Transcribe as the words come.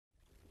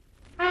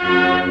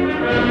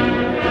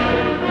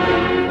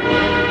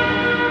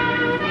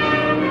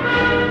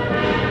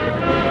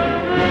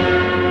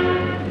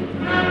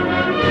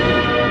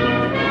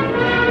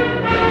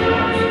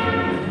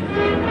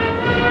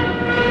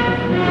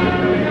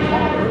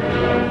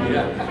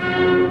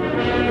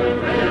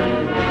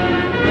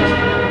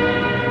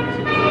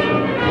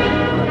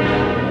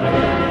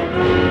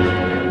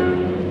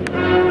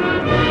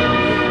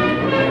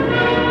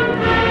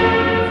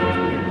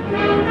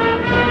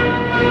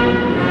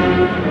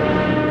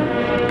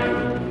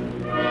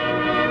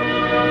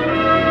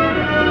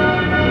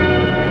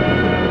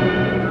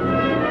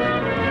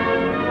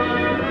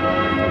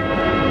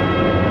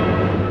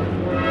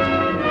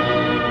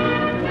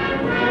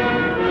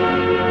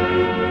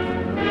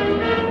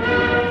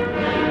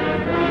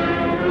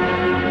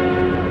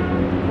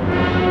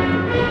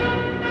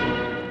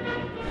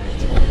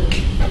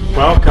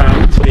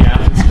Welcome to the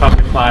Athens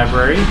Public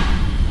Library.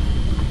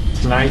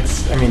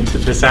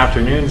 This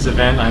afternoon's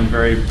event I'm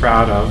very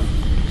proud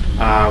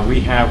of.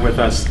 We have with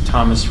us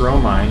Thomas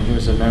Romine, who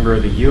is a member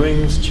of the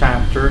Ewing's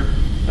chapter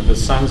of the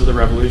Sons of the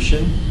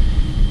Revolution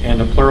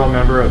and a plural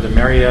member of the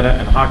Marietta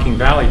and Hocking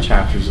Valley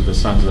chapters of the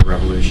Sons of the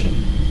Revolution.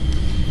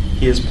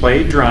 He has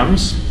played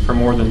drums for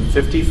more than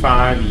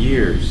 55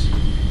 years.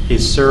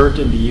 He's served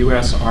in the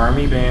U.S.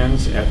 Army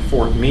bands at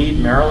Fort Meade,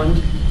 Maryland,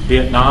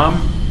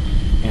 Vietnam,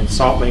 and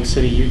Salt Lake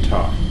City,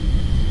 Utah.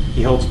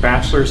 He holds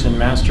bachelor's and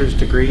master's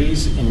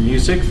degrees in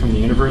music from the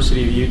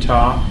University of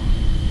Utah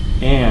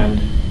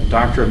and a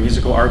Doctor of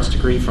Musical Arts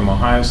degree from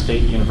Ohio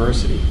State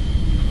University.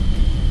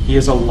 He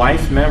is a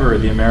life member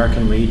of the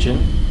American Legion,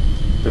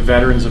 the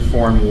Veterans of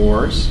Foreign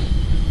Wars,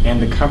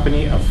 and the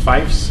Company of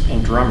Fifes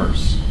and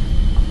Drummers.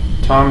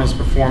 Tom has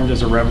performed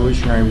as a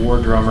Revolutionary War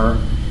drummer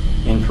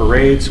in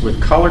parades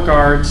with color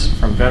guards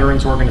from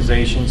veterans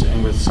organizations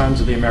and with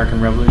Sons of the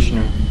American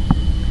Revolution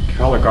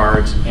Color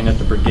Guards and at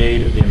the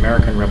Brigade of the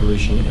American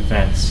Revolution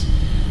events.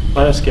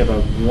 Let us give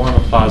a warm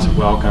applause and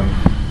welcome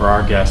for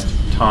our guest,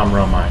 Tom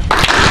Romine.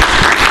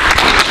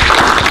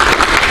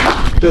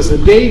 Does the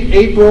date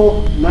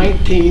April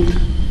 19th,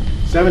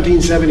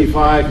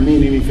 1775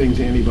 mean anything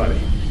to anybody?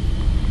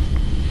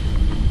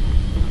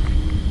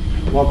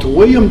 Well, to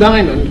William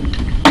Diamond,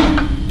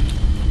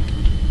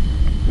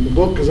 and the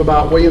book is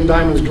about William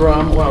Diamond's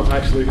drum. Well, it's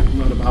actually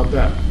not about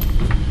that.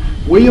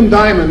 William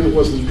Diamond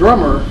was the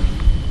drummer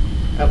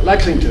at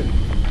Lexington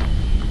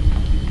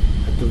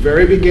at the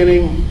very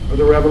beginning of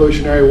the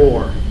Revolutionary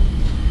War.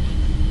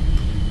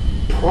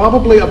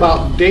 Probably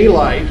about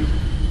daylight,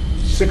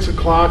 6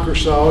 o'clock or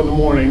so in the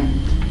morning,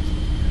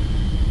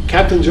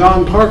 Captain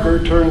John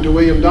Parker turned to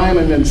William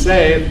Diamond and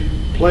said,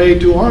 "Play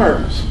to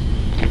arms."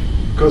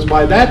 Because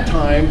by that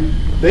time,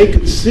 they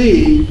could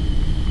see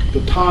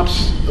the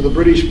tops of the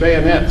British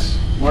bayonets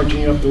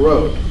marching up the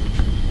road.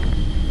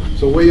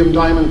 So William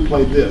Diamond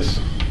played this.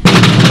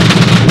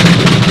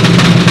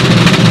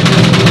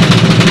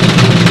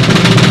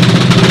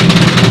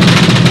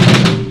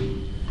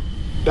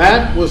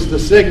 That was the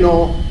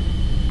signal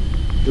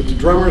that the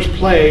drummers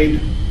played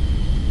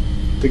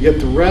to get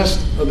the rest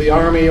of the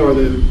army or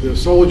the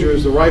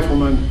soldiers, the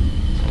riflemen,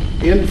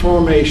 in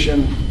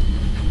formation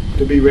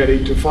to be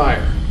ready to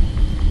fire.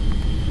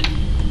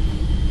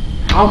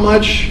 How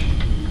much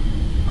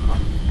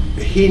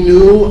he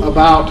knew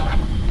about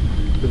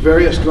the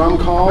various drum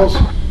calls,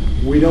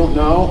 we don't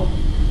know.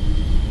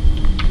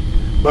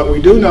 But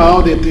we do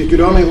know that you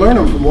could only learn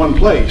them from one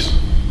place,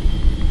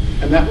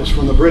 and that was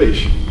from the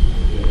British.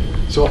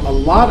 So a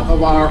lot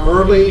of our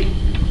early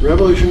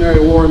Revolutionary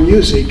War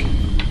music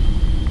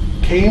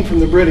came from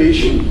the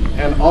British,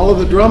 and all of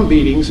the drum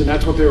beatings, and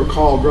that's what they were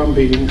called, drum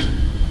beatings,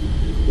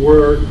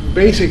 were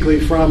basically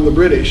from the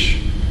British.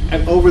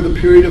 And over the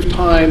period of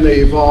time, they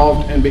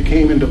evolved and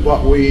became into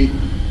what we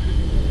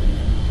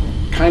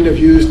kind of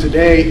use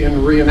today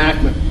in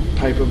reenactment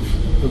type of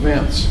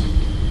events.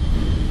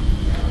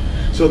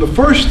 So the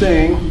first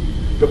thing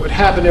that would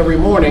happen every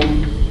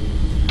morning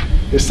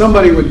is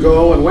somebody would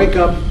go and wake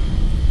up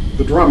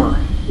the drummer.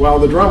 Well,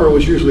 the drummer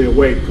was usually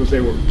awake because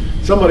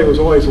somebody was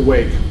always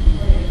awake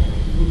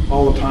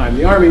all the time.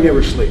 The Army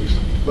never sleeps.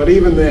 But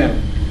even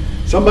then,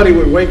 somebody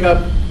would wake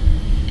up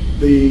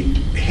the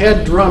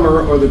head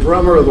drummer or the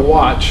drummer of the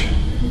watch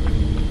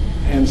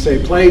and say,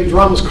 "Play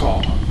drums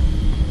call."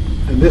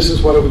 And this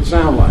is what it would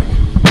sound like.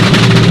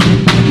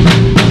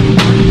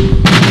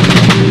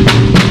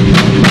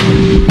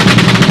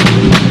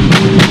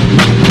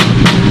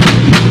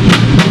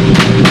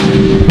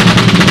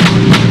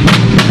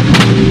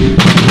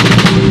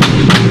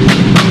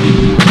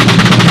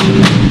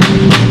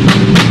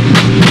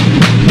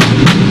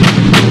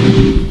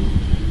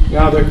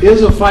 Now there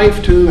is a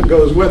fife tune that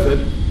goes with it,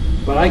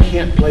 but I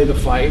can't play the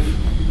fife.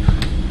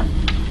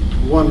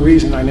 One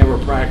reason I never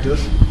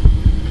practice.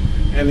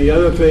 And the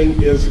other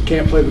thing is I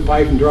can't play the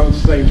fife and drums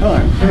at the same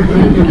time.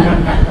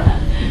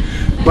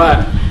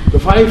 But the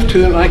fife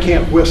tune, I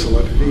can't whistle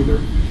it either.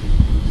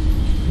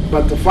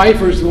 But the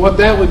fifers, what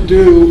that would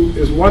do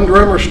is one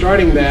drummer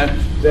starting that,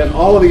 then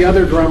all of the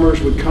other drummers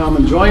would come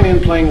and join in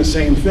playing the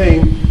same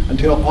thing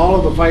until all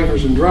of the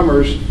fifers and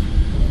drummers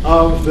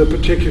of the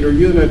particular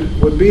unit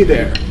would be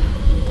there.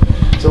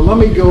 So let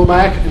me go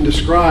back and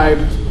describe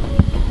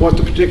what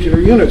the particular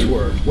units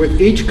were.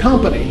 With each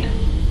company,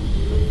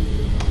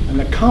 and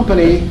the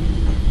company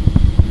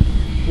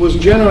was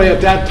generally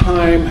at that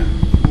time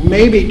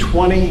maybe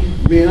 20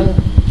 men.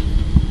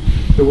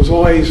 There was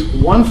always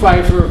one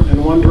fifer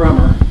and one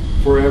drummer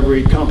for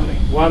every company.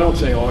 Well, I don't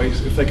say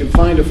always. If they could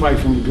find a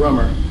fifer and a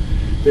drummer,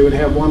 they would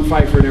have one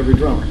fifer and every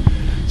drummer.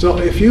 So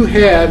if you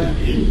had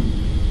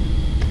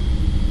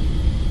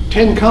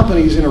 10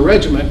 companies in a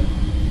regiment,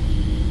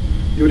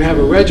 you would have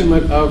a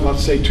regiment of,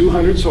 let's say,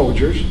 200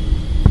 soldiers,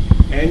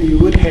 and you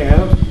would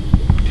have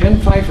 10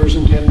 fifers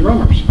and 10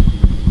 drummers.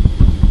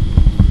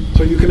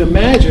 So you can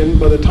imagine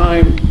by the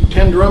time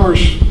 10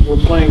 drummers were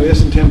playing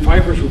this and 10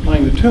 fifers were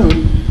playing the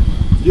tune,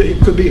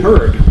 it could be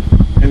heard,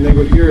 and they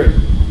would hear it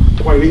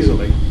quite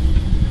easily.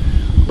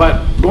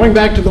 But going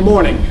back to the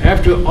morning,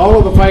 after all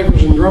of the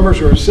fifers and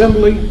drummers are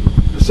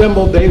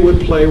assembled, they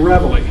would play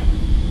reveille.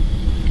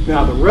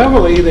 Now the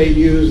reveille they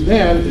used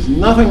then is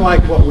nothing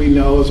like what we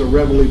know as a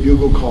reveille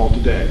bugle call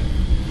today.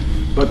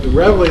 But the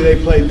reveille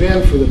they played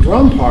then for the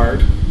drum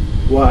part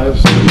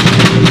was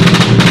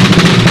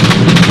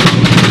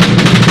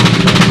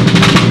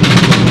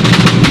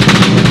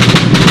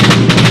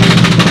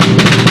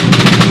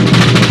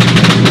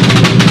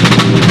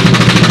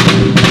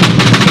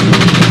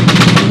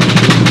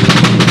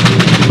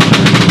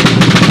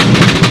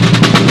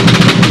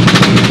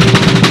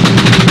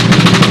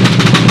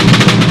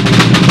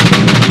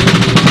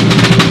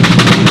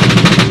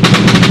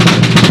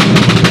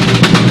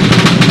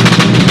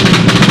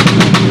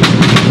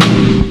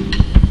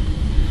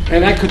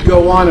and that could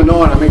go on and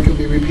on. I mean, it could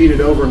be repeated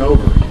over and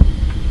over.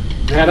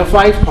 They had a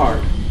fife part.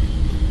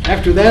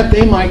 After that,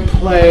 they might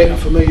play a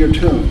familiar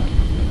tune.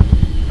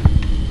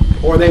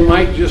 Or they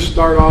might just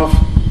start off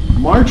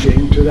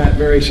marching to that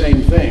very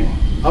same thing,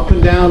 up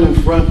and down in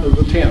front of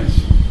the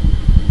tents.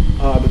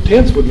 The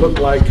tents would look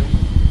like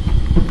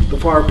the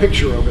far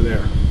picture over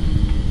there.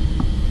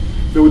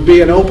 There would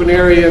be an open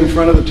area in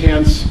front of the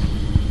tents,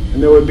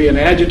 and there would be an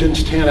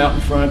adjutant's tent out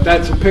in front.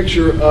 That's a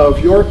picture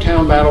of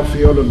Yorktown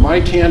battlefield, and my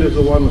tent is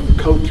the one with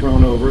the coat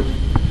thrown over it,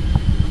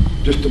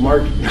 just to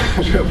mark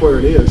where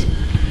it is.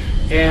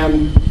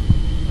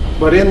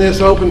 But in this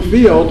open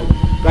field,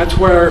 that's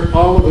where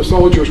all of the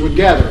soldiers would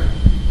gather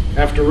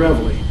after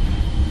reveille.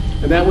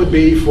 And that would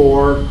be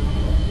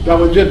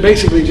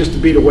basically just to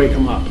be to wake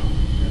them up.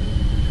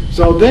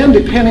 So then,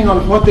 depending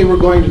on what they were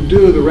going to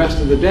do the rest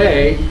of the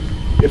day,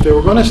 if they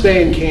were going to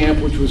stay in camp,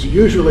 which was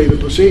usually the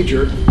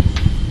procedure,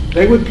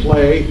 they would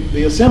play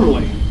the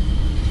assembly,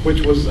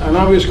 which was, and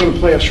I was going to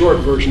play a short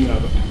version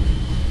of it.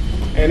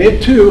 And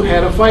it too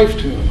had a fife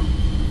tune.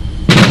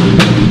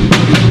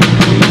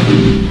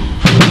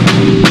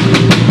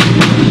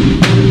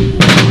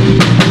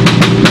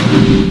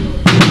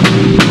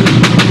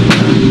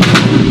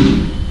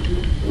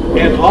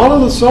 And all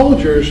of the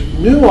soldiers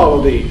knew all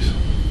of these.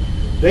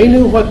 They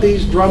knew what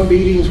these drum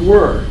beatings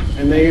were,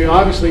 and they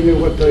obviously knew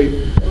what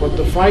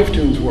the fife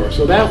tunes were.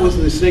 So that was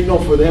the signal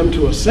for them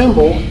to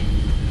assemble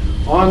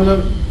on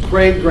the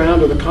parade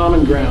ground or the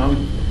common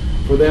ground,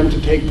 for them to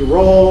take the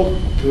roll,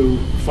 to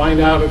find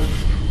out if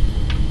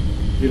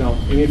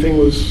anything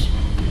was,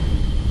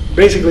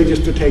 basically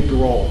just to take the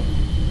roll.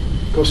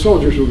 Because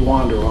soldiers would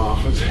wander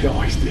off, as they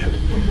always did.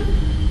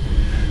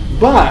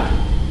 But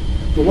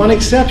the one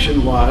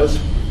exception was,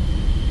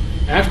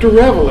 after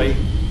reveille,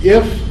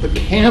 if the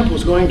camp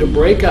was going to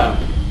break up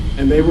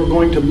and they were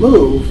going to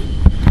move,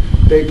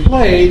 they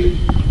played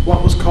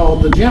what was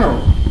called the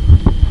general.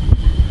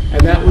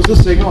 And that was the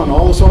signal, and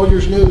all the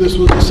soldiers knew this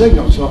was the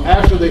signal. So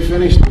after they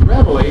finished the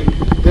reveille,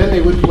 then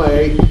they would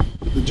play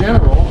the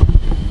general.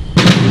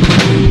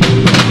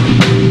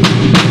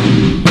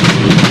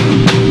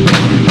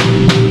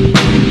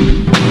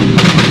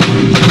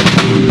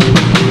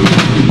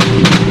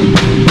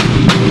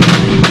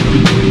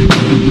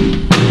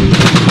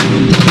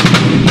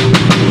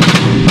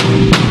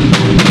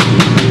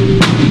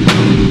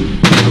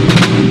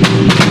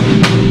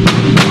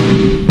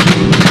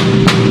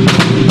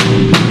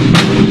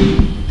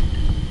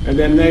 And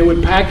then they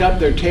would pack up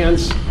their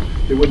tents.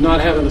 They would not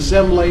have an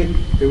assembly.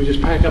 They would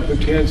just pack up their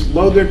tents,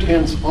 load their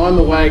tents on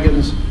the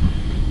wagons,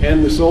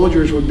 and the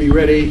soldiers would be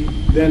ready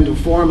then to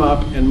form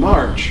up and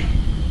march.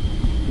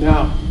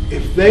 Now,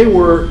 if they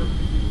were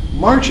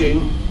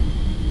marching,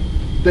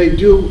 they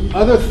do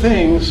other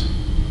things.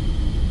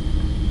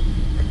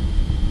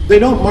 They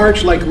don't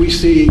march like we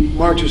see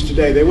marches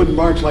today. They wouldn't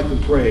march like the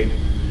parade.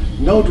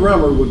 No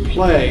drummer would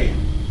play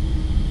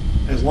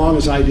as long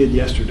as I did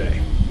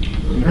yesterday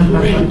in a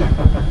parade.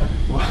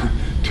 Well,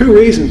 two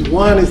reasons.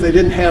 One is they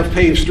didn't have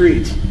paved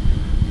streets.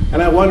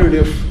 And I wondered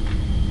if,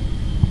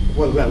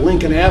 well, that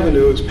Lincoln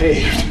Avenue is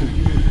paved.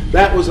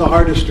 That was the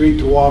hardest street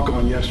to walk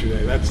on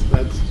yesterday. That's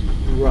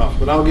rough.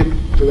 But I'll get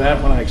to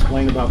that when I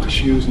explain about the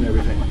shoes and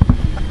everything.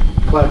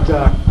 But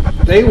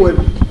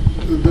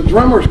the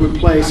drummers would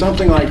play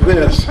something like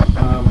this.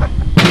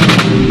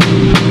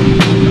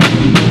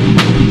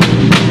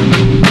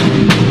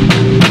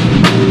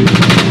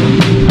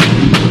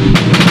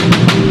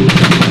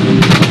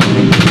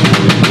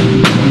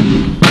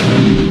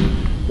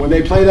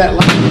 they play that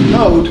last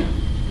note,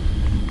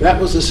 that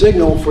was the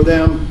signal for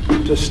them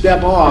to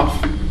step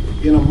off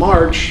in a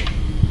march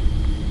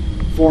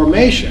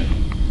formation,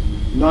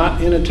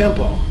 not in a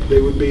tempo.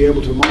 They would be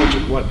able to march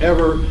at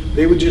whatever,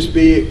 they would just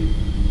be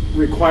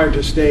required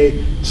to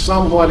stay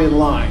somewhat in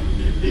line.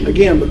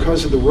 Again,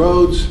 because of the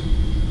roads,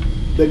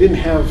 they didn't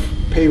have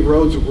paved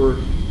roads that were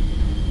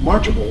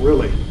marchable,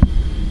 really.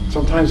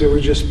 Sometimes they were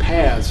just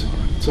paths.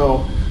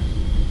 So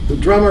the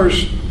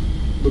drummers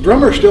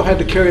still had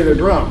to carry their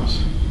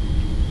drums.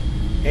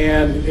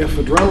 And if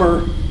a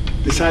drummer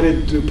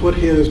decided to put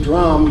his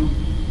drum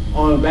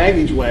on a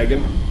baggage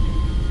wagon,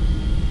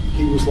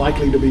 he was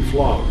likely to be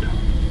flogged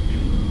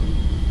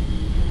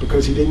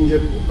because he didn't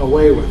get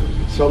away with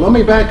it. So let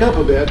me back up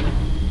a bit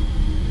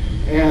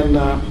and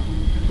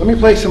let me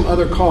play some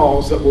other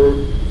calls that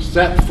were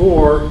set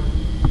for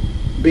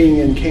being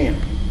in camp.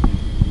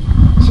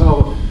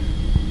 So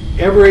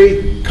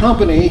every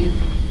company,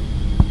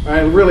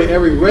 really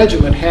every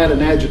regiment had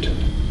an adjutant.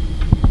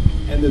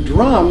 And the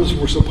drums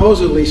were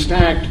supposedly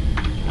stacked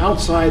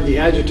outside the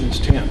adjutant's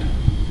tent.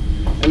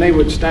 And they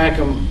would stack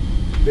them,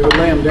 they would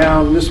lay them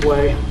down this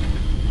way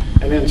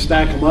and then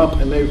stack them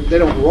up, and they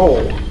don't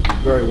roll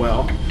very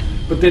well,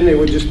 but then they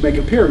would just make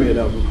a pyramid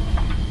of them.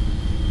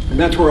 And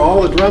that's where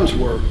all the drums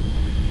were.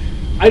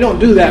 I don't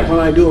do that when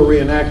I do a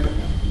reenactment.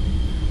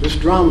 This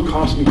drum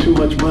cost me too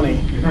much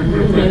money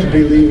to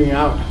be leaving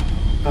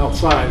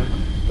outside.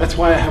 That's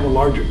why I have a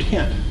larger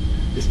tent.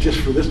 It's just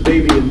for this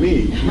baby and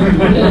me.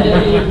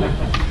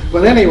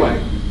 But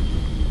anyway,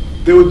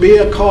 there would be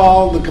a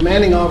call. The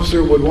commanding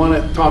officer would want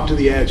to talk to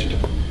the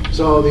adjutant.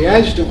 So the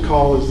adjutant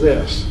call is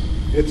this.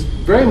 It's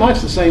very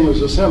much the same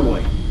as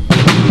assembly.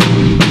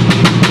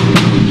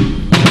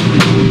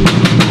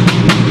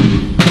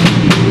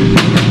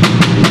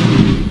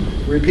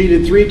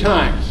 Repeated 3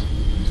 times.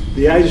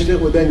 The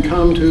adjutant would then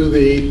come to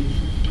the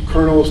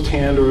colonel's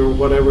tent or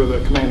whatever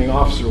the commanding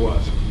officer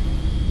was.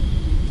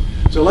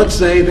 So let's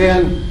say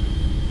then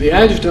the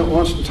adjutant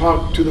wants to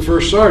talk to the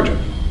first sergeant,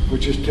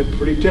 which is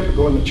pretty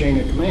typical in the chain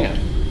of command.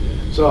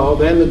 So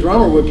then the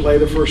drummer would play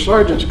the first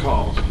sergeant's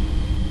calls.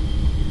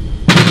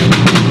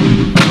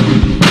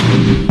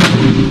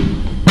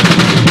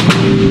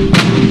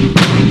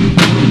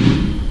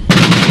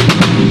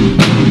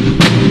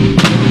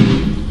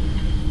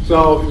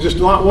 So just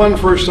not one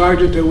first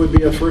sergeant, there would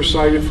be a first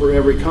sergeant for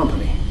every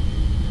company.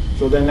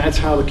 So then that's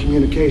how the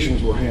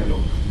communications were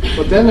handled.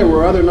 But then there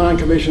were other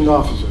non-commissioned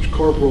officers,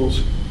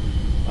 corporals,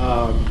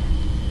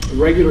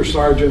 regular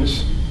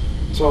sergeants,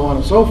 so on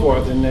and so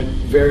forth, and it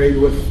varied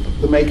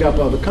with the makeup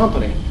of the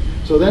company.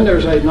 So then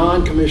there's a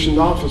non-commissioned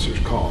officer's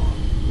call,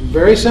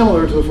 very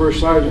similar to the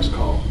first sergeant's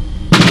call.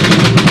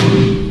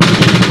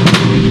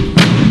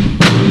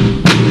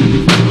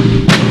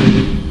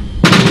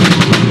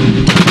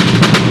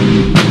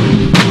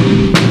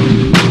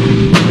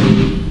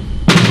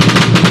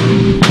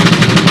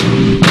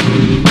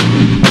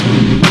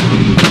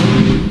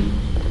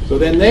 So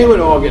then they would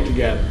all get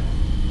together.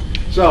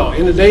 So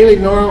in the daily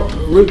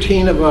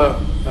routine of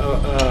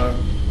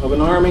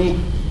an army,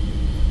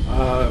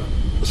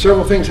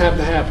 several things have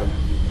to happen.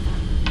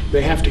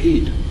 They have to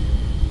eat.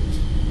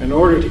 In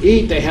order to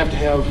eat, they have to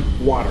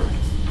have water,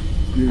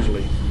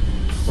 usually.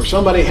 Or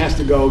somebody has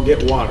to go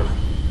get water.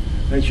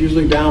 That's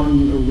usually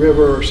down a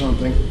river or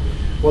something.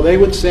 Well, they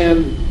would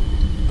send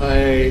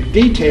a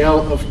detail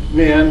of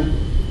men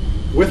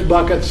with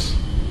buckets,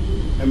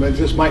 and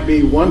this might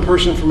be one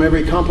person from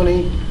every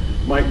company,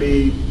 might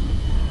be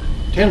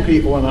 10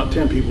 people, well, not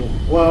 10 people,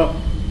 well,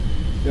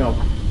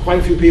 quite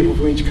a few people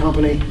from each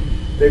company.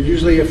 They'd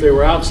usually, if they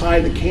were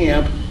outside the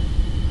camp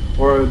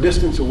or a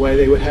distance away,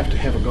 they would have to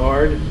have a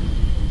guard.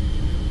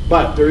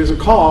 But there is a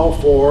call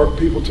for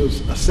people to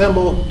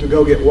assemble to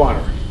go get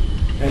water.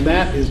 And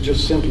that is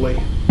just simply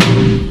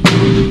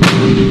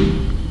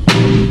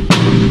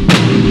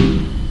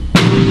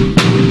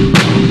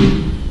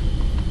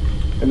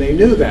and they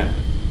knew that.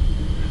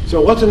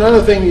 So what's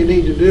another thing you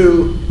need to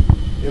do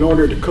in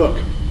order to cook?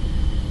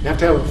 You have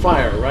to have a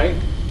fire, right?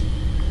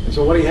 And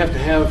so what do you have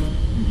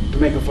to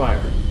make a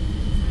fire?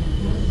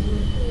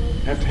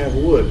 You have to have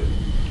wood.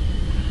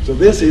 So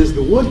this is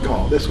the wood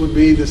call. This would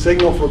be the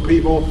signal for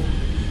people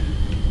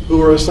who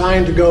are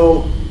assigned to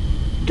go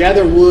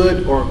gather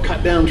wood or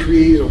cut down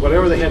trees or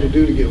whatever they had to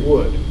do to get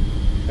wood.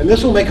 And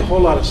this will make a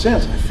whole lot of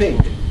sense, I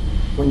think,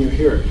 when you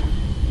hear it.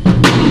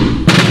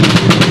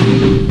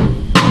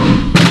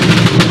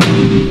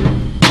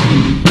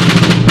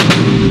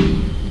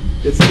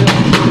 It's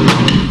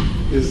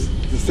is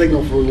the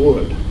signal for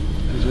wood.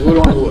 It's wood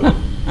on wood.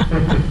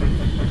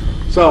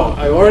 So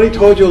I already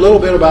told you a little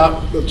bit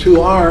about the 2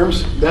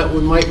 arms. That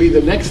might be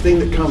the next thing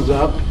that comes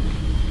up.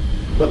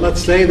 But let's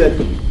say that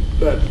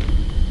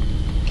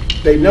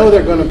they know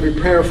they're going to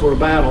prepare for a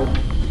battle,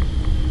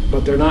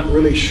 but they're not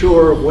really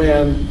sure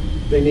when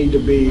they need to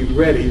be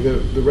ready.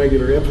 The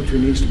regular infantry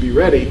needs to be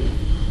ready.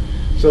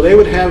 So they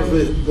would have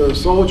the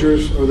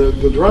soldiers or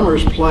the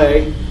drummers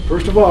play.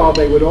 First of all,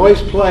 they would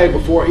always play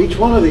before each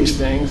one of these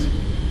things,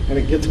 and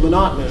it gets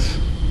monotonous,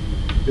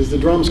 is the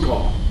drums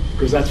call.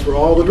 because that's for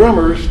all the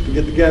drummers to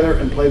get together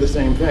and play the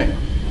same thing.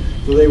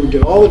 So they would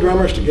get all the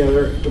drummers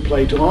together to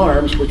play to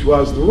arms, which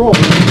was the roll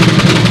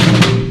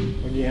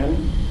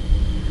again.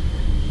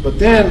 But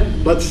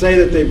then, let's say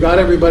that they've got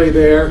everybody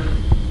there.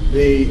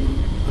 The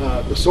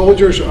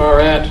soldiers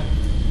are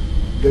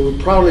they would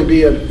probably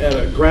be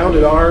at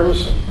grounded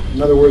arms.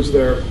 In other words,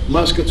 their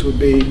muskets would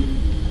be,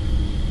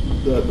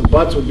 the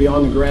butts would be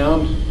on the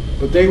ground,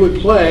 but they would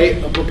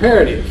play a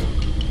preparative,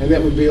 and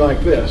that would be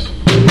like this.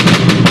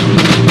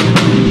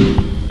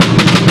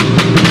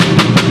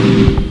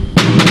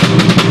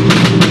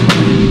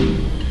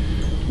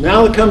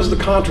 Now comes the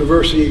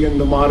controversy in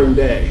the modern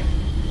day.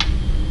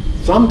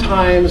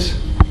 Sometimes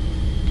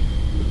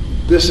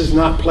this is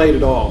not played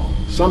at all.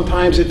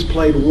 Sometimes it's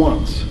played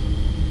once.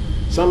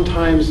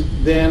 Sometimes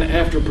then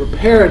after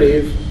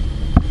preparative,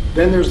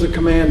 then there's the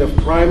command of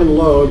prime and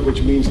load,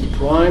 which means to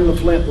prime the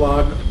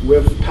flintlock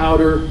with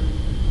powder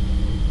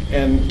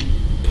and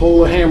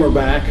pull the hammer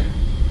back,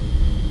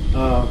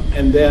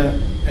 and then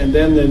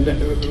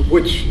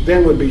which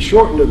then would be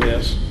shortened to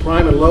this.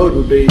 Prime and load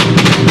would be,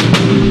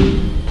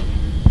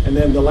 and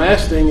then the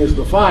last thing is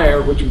the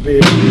fire, which would be,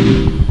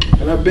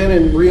 and I've been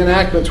in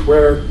reenactments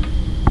where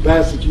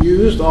that's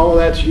used, all of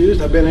that's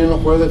used. I've been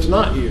in where that's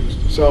not used.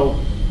 So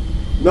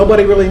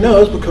nobody really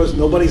knows because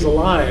nobody's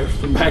alive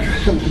from back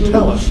then to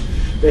tell us.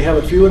 They have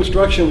a few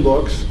instruction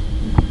books,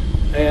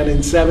 and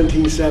in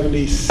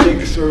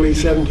 1776, early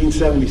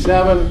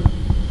 1777,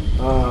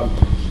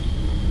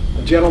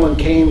 a gentleman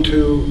came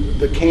to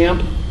the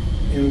camp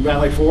in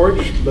Valley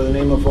Forge by the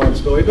name of von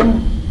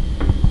Steuben,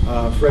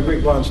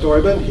 Frederick von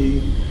Steuben.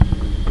 He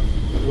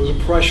was a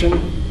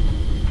Prussian,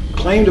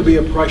 claimed to be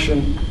a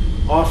Prussian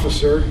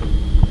officer,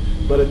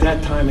 but at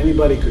that time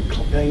anybody could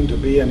claim to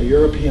be an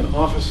European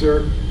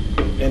officer,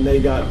 and they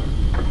got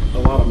a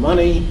lot of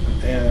money,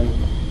 and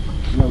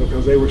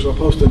because they were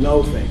supposed to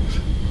know things.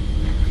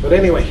 But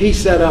anyway, he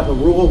set up a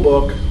rule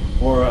book,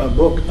 or a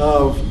book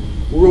of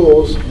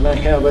rules, and I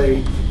have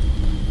a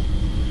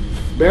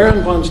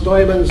Baron von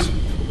Steuben's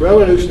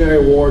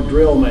Revolutionary War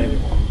Drill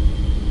Manual.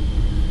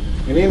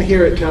 And in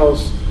here it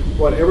tells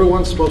what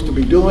everyone's supposed to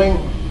be doing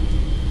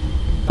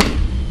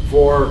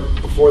for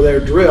their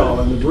drill.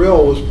 And the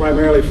drill was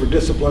primarily for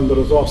discipline, but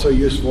it was also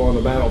useful on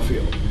the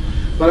battlefield.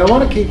 But I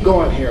want to keep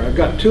going here. I've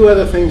got two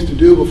other things to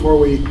do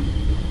before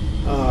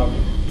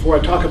I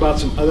talk about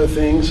some other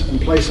things and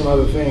play some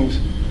other things.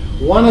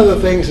 One of the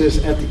things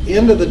is at the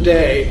end of the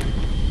day,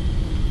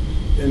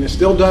 and it's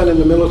still done in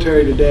the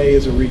military today,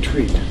 is a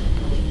retreat.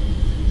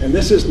 And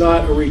this is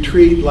not a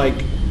retreat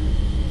like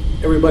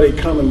everybody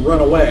come and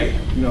run away.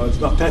 It's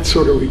not that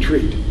sort of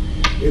retreat.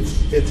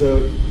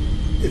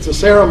 It's a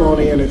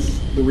ceremony, and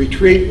the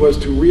retreat was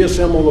to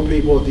reassemble the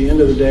people at the end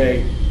of the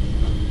day.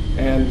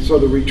 And so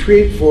the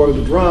retreat for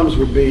the drums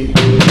would be,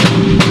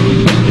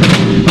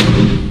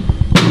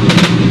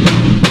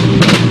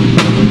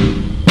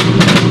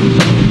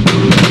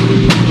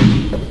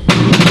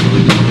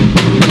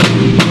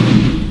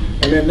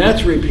 and then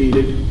that's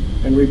repeated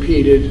and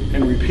repeated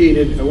and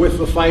repeated with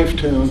the fife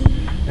tune.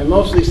 And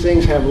most of these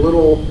things have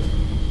little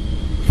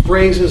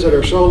phrases that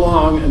are so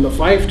long, and the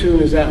fife tune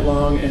is that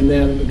long, and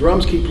then the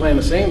drums keep playing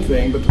the same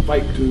thing, but the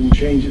fife tune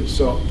changes.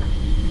 So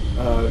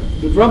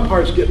the drum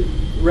parts get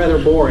rather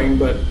boring,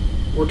 but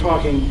we're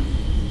talking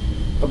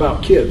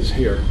about kids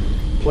here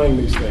playing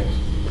these things.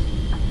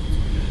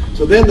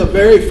 So then the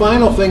very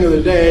final thing of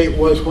the day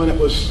was when it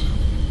was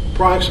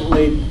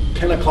approximately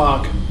 10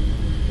 o'clock,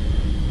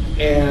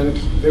 and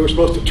they were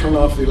supposed to turn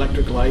off the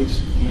electric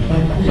lights,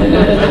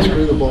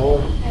 unscrew the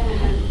bowl.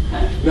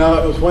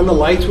 No, it was when the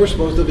lights were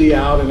supposed to be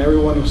out and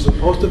everyone was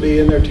supposed to be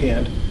in their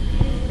tent,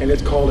 and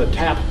it's called a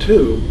tap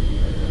two,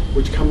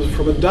 which comes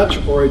from a Dutch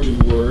origin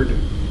word,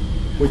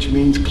 which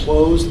means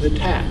close the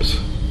taps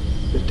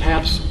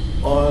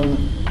on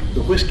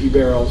the whiskey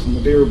barrels and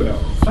the beer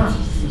barrels.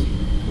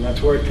 And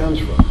that's where it comes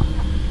from.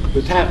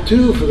 The tap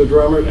two for the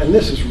drummer, and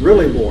this is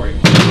really boring.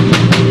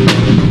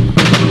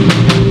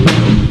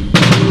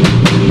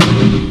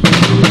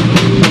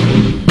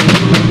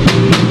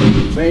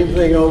 Same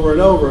thing over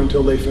and over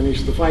until they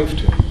finish the fife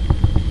tune.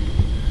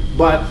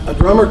 But a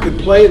drummer could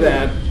play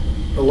that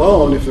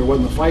alone if there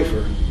wasn't a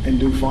fifer and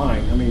do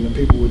fine. I mean, the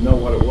people would know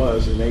what it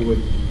was, and they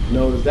would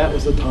know that that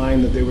was the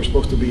time that they were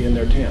supposed to be in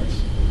their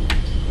tents.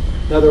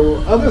 Now, there were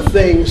other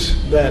things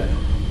that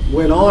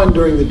went on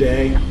during the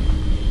day.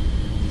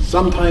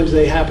 Sometimes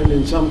they happened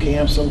in some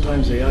camps,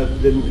 sometimes they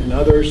didn't in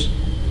others.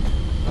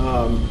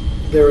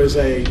 There is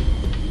a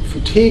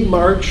fatigue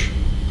march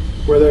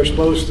where it's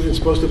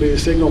supposed to be a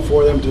signal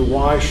for them to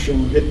wash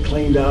and get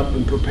cleaned up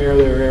and prepare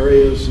their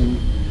areas, and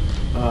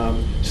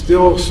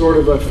still sort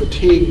of a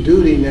fatigue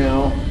duty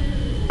now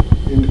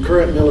in the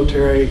current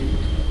military,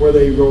 where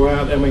they go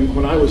around. I mean,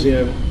 when I was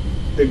in,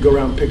 they'd go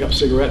around and pick up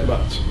cigarette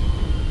butts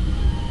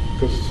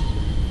because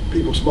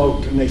people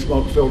smoked, and they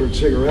smoked filtered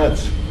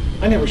cigarettes.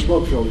 I never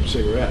smoked filtered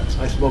cigarettes.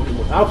 I smoked them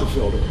without the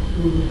filter,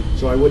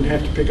 so I wouldn't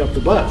have to pick up the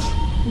butts,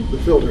 the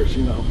filters.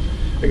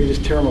 I could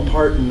just tear them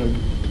apart in the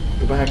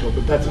tobacco,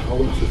 but that's a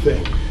whole other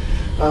thing.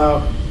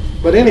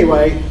 But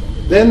anyway,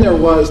 Then there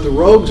was the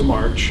Rogues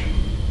March,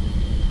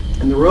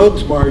 and the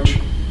Rogues March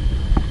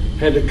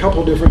had a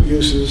couple different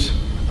uses,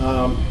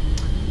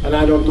 and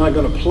I'm not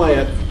going to play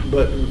it,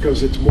 but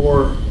because it's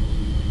more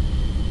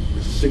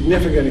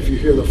significant if you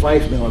hear the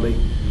fife melody.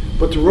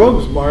 But the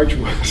Rogues March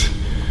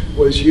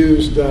was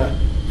used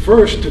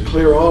first to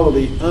clear all of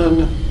the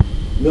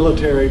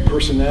un-military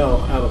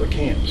personnel out of the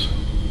camps.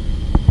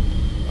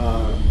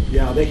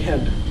 Yeah, they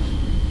had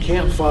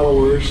camp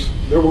followers.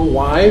 There were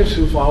wives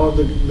who followed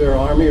their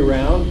army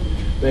around.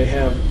 They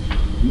have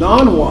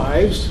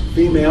non-wives,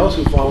 females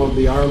who followed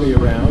the army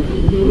around.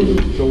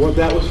 So what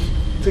that was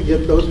to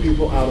get those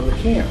people out of the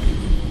camp.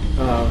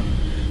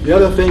 The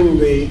other thing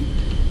the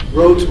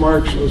Rogues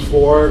March was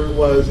for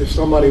was if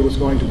somebody was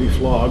going to be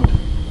flogged,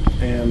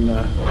 and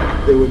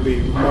they would be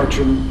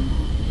marching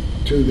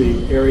to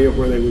the area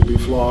where they would be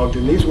flogged,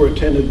 and these were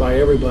attended by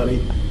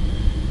everybody.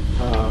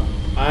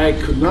 I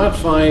could not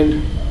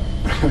find,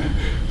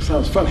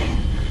 sounds funny,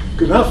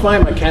 could not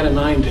find my cat of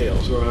nine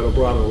tails, or I'd have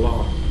brought it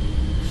along.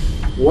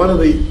 One of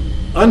the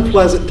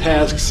unpleasant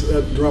tasks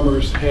that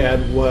drummers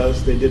had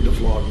was they did the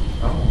flogging.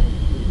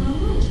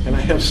 And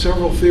I have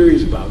several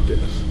theories about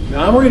this.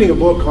 Now, I'm reading a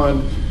book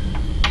on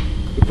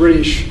the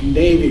British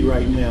Navy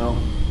right now,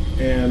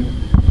 and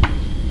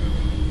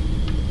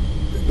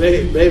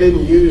they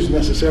didn't use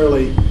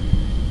necessarily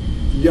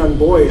young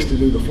boys to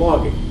do the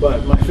flogging,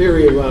 but my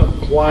theory about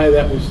why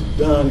that was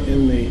done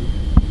in the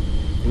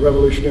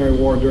Revolutionary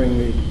War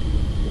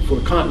for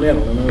the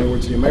Continental, in other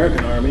words, the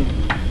American Army,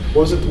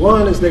 was that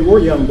one is they were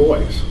young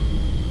boys,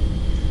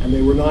 and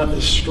they were not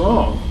as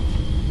strong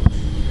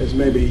as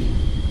maybe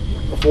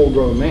a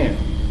full-grown man.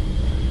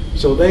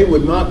 So they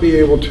would not be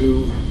able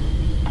to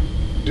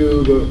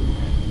do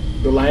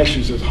the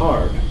lashes as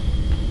hard.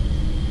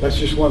 That's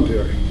just one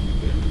theory.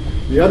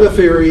 The other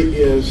theory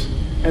is,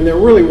 and there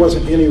really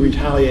wasn't any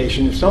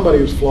retaliation. If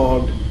somebody was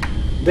flogged,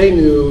 they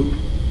knew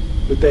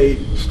that they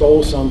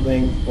stole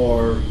something,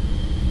 or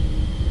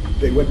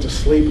they went to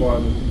sleep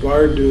on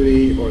guard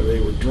duty, or they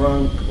were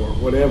drunk, or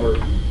whatever.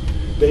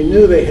 They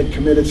knew they had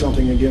committed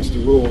something against the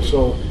rules,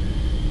 so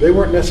they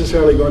weren't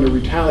necessarily going to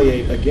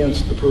retaliate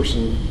against the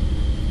person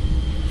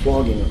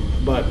flogging them.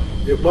 But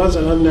it was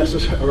an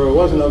unnecessary, or it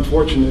was an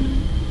unfortunate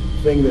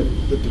thing that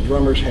the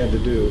drummers had to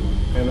do.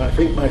 And I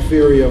think my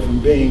theory of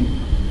them being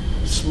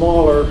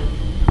smaller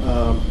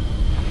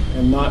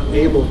and not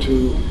able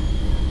to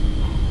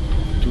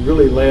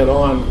really lay it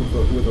on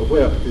with a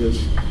whip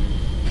is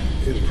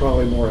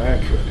probably more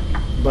accurate.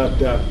 But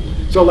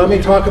so let me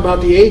talk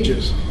about the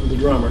ages of the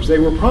drummers. They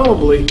were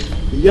probably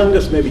the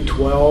youngest, maybe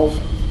 12,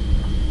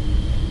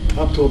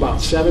 up to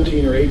about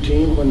 17 or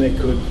 18 when they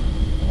could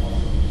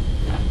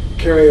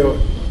carry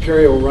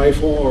a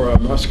rifle or a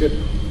musket.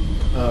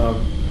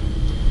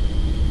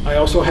 I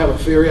also have a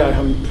theory. I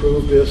haven't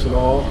proved this at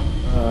all.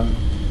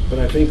 But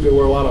I think there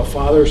were a lot of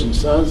fathers and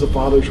sons. The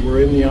fathers were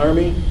in the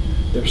army.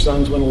 Their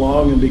sons went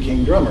along and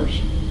became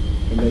drummers,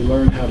 and they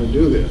learned how to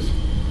do this.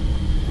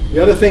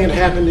 The other thing that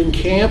happened in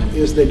camp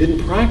is they didn't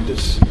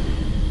practice.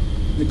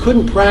 You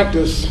couldn't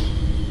practice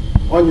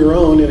on your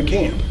own in a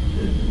camp,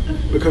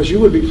 because you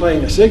would be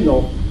playing a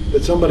signal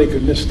that somebody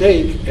could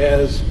mistake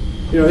as,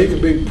 you know, he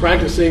could be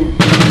practicing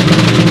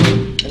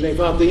and they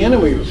thought the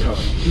enemy was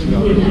coming. You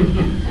know?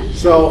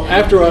 So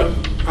after a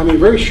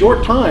very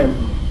short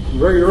time,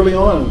 very early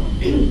on,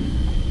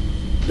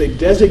 they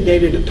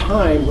designated a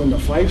time when the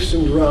fifes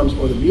and drums,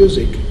 or the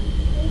music,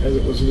 as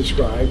it was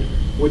described,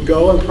 would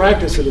go and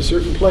practice at a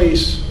certain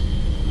place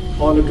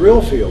on a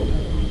drill field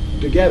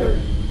together,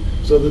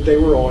 so that they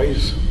were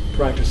always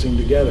practicing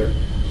together.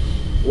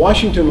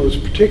 Washington was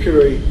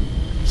particularly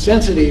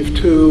sensitive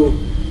to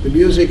the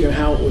music and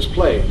how it was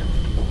played,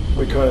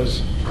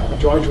 because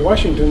George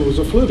Washington was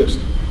a flautist.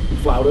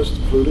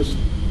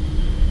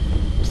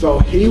 So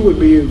he would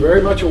be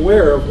very much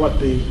aware of what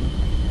the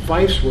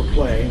fifes were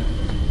playing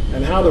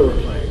and how they were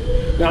playing.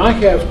 Now I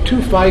have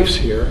two fifes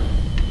here,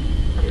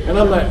 and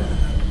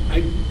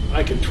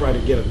I could try to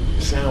get a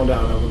sound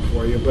out of them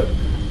for you, but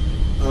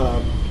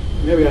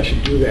maybe I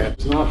should do that.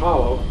 It's not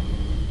hollow.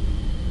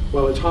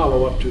 Well, it's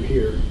hollow up to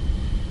here.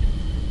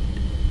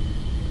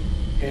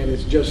 And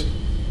it's just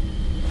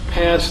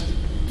past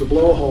the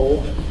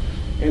blowhole,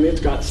 and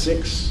it's got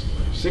six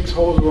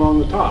holes along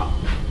the top.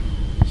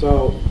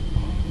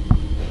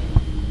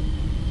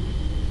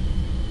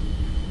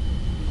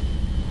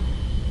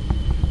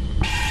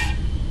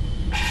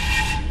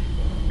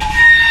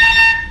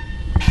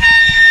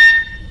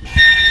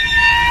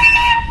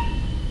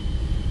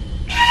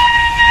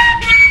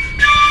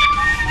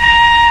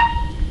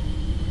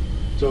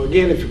 So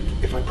again,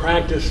 if I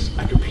practice,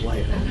 I can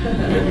play it.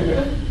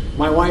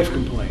 My wife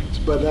complains,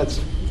 but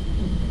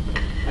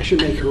I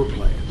should make her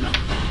play it. No.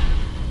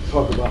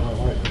 Talk about my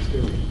wife, let's do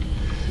it.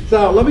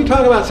 So let me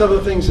talk about some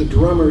of the things that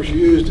drummers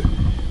used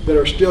that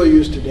are still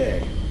used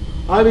today.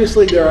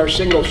 Obviously there are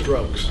single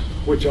strokes,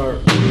 which are,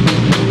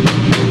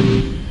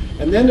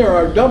 and then there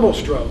are double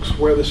strokes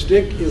where the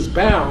stick is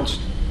bounced,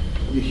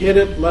 you hit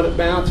it, let it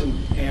bounce,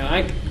 and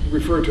I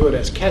refer to it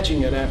as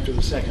catching it after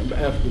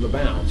the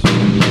bounce.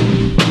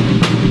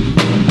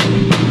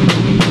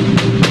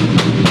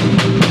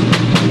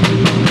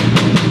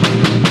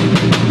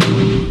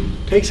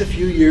 Takes a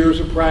few years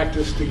of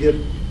practice to get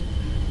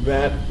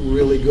that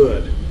really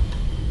good.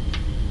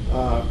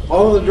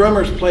 All of the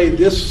drummers played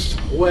this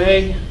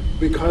way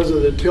because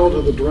of the tilt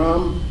of the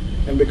drum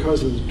and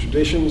because of the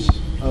traditions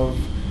of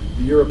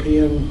the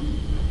European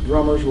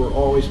drummers were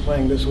always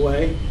playing this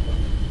way.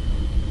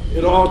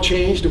 It all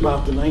changed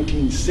about the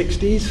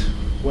 1960s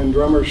when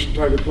drummers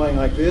started playing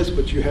like this,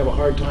 but you have a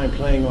hard time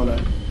playing on a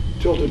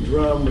tilted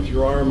drum with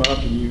your arm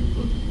up and you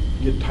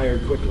get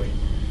tired quickly.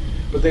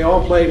 But they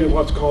all played in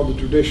what's called the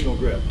traditional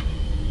grip.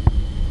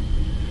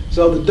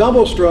 So the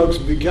double strokes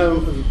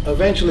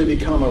eventually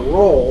become a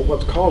roll,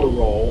 what's called a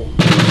roll,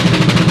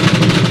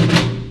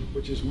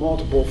 which is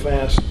multiple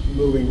fast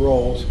moving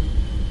rolls.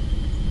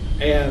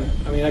 And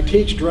I mean, I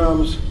teach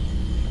drums,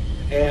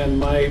 and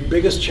my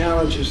biggest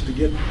challenge is to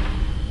get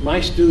my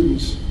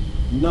students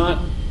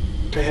not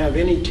to have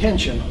any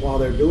tension while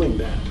they're doing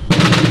that.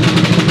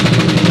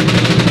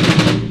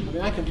 I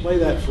mean, I can play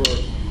that for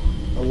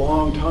a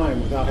long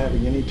time without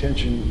having any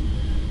tension,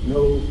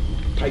 no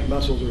tight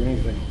muscles or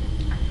anything.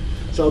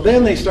 So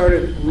then they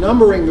started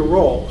numbering the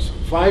rolls,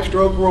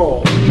 5-stroke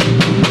rolls.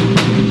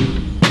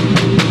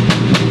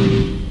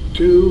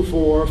 2,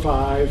 4,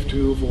 5,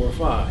 2, 4,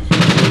 5.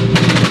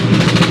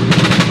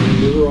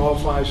 Those are all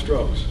 5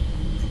 strokes.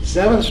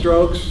 7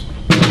 strokes,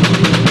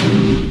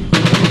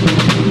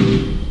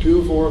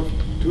 2,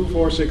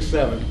 4, 6,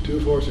 7, 2,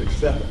 4, 6,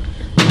 7.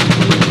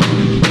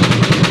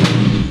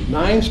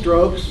 9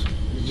 strokes,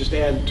 you just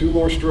add 2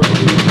 more strokes.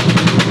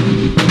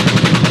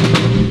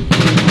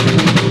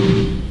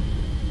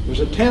 There's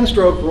a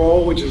 10-stroke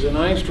roll, which is a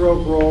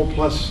 9-stroke roll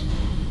plus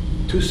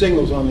 2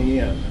 singles on the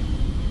end,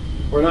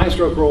 or a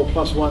 9-stroke roll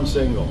plus 1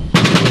 single.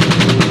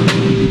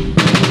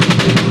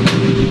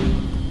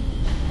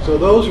 So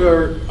those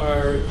are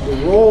the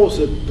rolls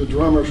that the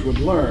drummers would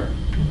learn.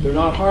 They're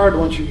not hard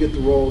once you get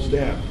the rolls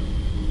down.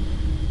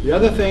 The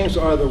other things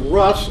are the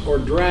roughs or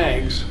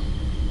drags,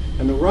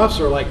 and the roughs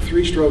are like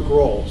 3-stroke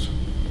rolls.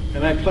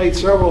 And I played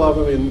several of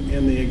them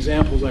in the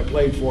examples I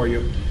played for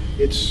you.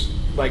 It's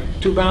like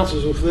 2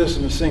 bounces with this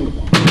and a single.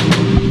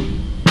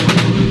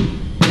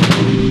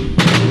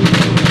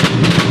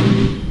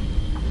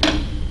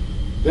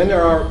 Then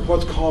there are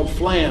what's called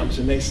flams,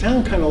 and they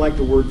sound kind of like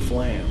the word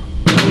flam.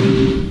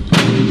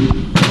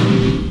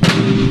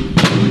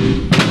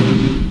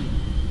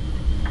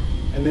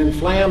 And then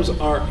flams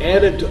are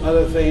added to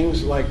other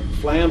things like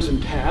flams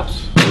and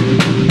taps.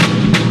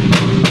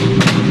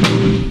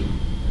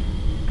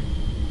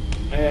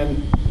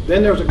 And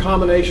then there's a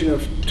combination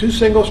of 2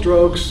 single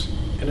strokes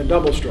and a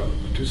double stroke.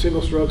 2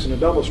 single strokes and a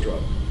double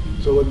stroke.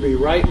 So it would be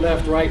right,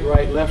 left, right,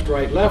 right, left,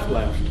 right, left,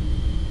 left.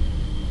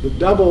 The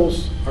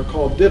doubles are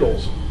called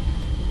diddles.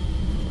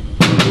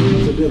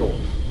 It's a diddle.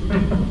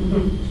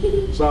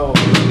 So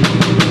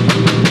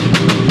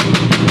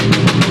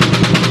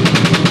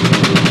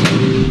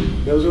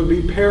those would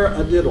be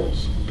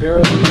paradiddles.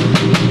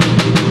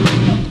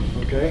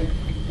 Okay.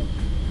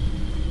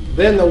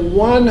 Then there's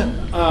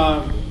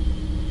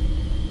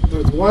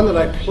one that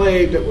I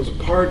played that was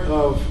part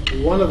of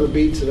one of the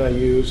beats that I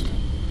used,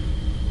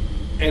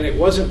 and it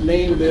wasn't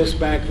named this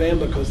back then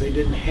because they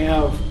didn't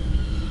have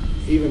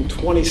even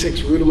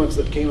 26 rudiments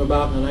that came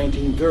about in the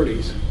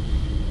 1930s.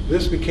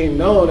 This became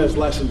known as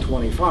Lesson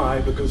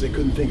 25 because they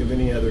couldn't think of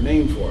any other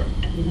name for it.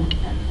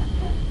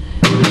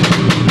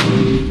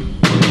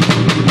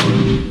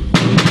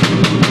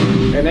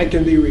 And that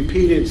can be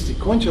repeated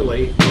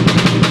sequentially.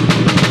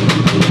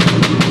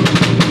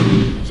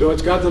 So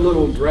it's got the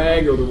little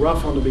drag or the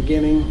rough on the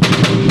beginning,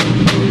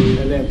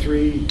 and then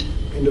 3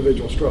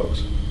 individual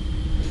strokes.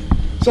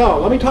 So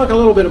let me talk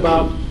about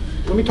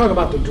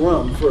the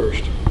drum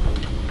first.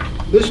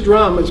 This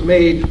drum is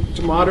made, it's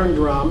a modern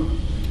drum.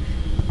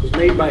 It was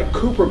made by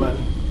Cooperman.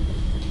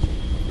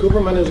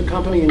 Cooperman is a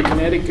company in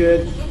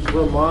Connecticut,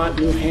 Vermont,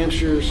 New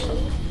Hampshire,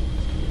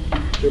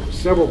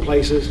 several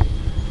places.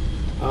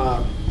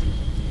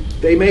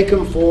 They make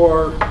them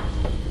for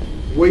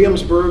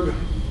Williamsburg,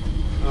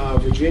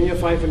 Virginia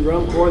Fife and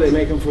Drum Corps. They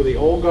make them for the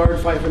Old Guard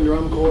Fife and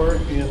Drum Corps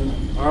in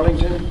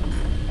Arlington.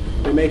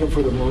 They make them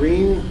for the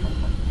Marine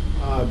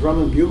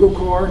Drum and Bugle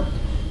Corps.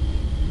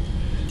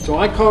 So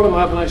I called him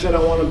up and I said,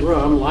 I want a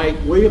drum like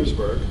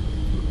Williamsburg.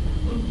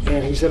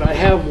 And he said, I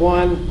have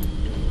one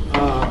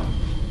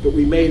that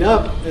we made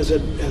up as a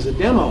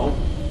demo,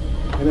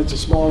 and it's a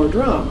smaller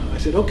drum. I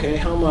said, okay,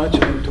 how much?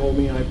 And he told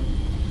me I'd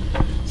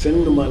send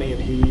him the money,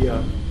 and he,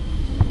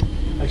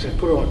 actually I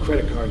put it on a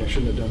credit card and I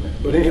shouldn't have done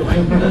that. But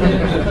anyway,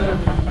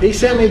 he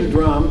sent me the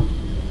drum,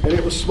 and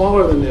it was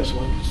smaller than this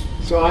one.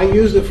 So I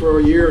used it for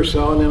a year or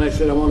so, and then I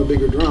said, I want a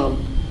bigger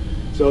drum.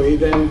 So he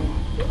then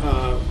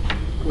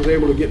was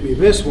able to get me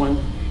this one.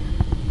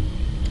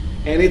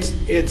 And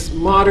it's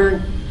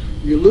modern.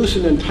 You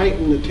loosen and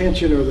tighten the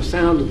tension or the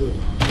sound of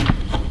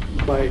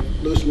by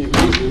loosen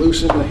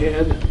the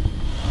head.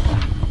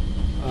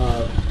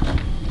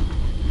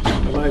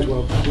 I might as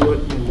well do it,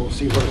 and we'll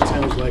see what it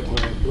sounds like when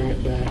I bring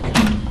it back.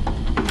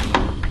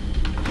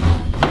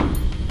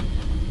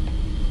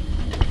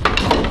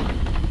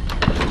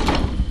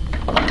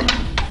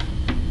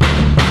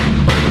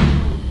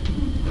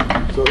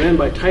 So then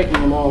by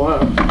tightening them all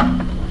up,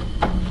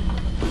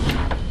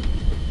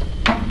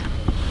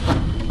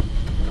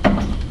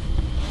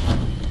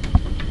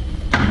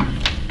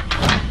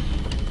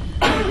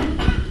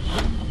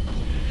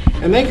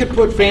 and they could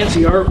put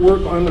fancy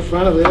artwork on the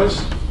front of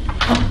this.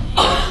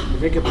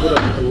 They could put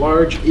a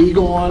large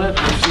eagle on it.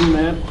 I've seen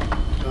that.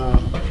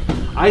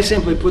 I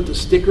simply put the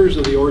stickers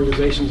of the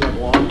organizations I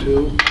belong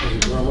to as a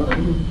drummer.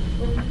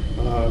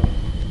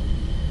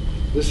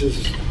 This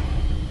is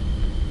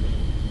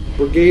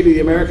Brigade of the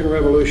American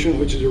Revolution,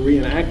 which is a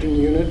reenacting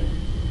unit.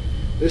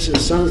 This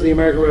is Sons of the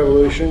American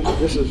Revolution.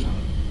 This is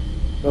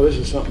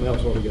something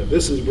else altogether.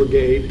 This is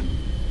Brigade.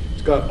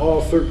 It's got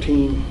all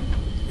 13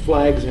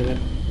 flags in it.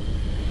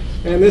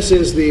 And this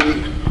is the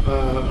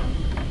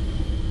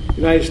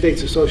United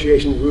States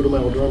Association of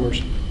Rudimental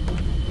Drummers.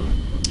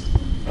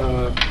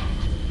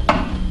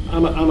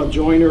 I'm a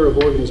joiner of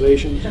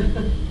organizations,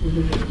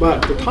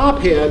 but the top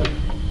head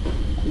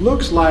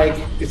looks like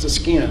it's a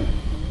skin,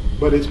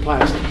 but it's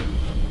plastic.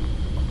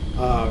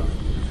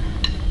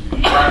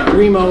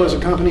 Remo is a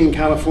company in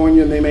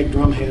California, and they make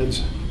drum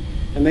heads,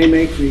 and they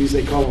make these.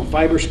 They call them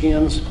fiber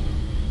skins.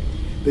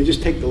 They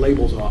just take the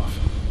labels off.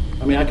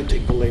 I mean, I could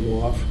take the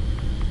label off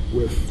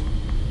with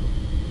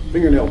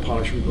fingernail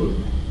polish remover.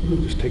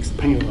 It just takes the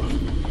paint off.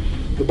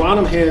 The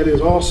bottom head is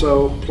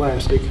also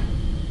plastic.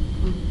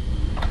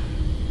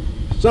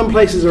 Some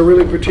places are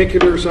really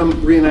particular. Some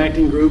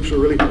reenacting groups are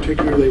really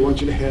particular. They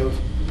want you to have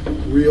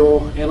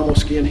real animal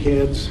skin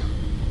heads.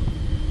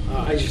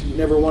 I just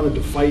never wanted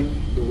to fight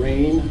the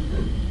rain.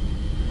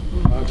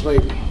 I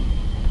played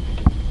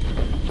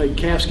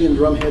calfskin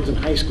drum heads in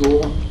high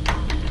school.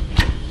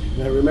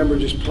 And I remember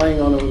just playing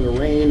on them in the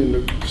rain, and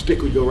the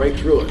stick would go right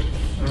through it.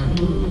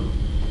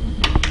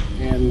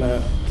 And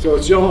so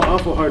it's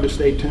awful hard to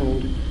stay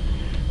tuned.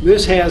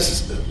 This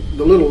has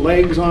the little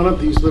legs on it,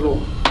 these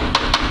little,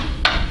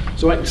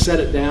 so I can set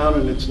it down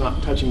and it's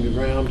not touching the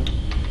ground.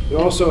 It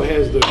also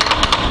has the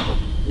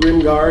rim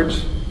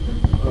guards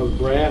of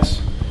brass.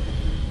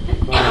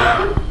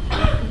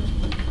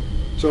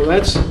 So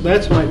that's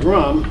my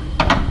drum.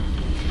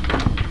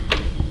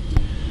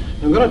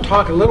 I'm going to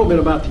talk a little bit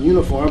about the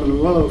uniform,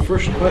 and one of the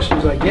first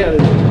questions I get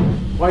is,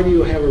 why do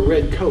you have a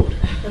red coat?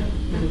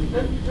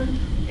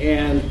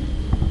 And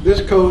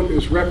this coat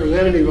is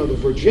representative of the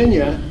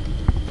Virginia.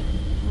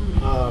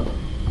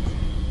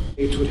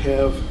 States would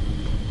have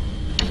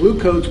blue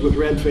coats with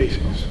red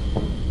facings.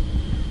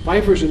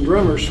 Fifers and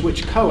drummers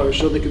switch colors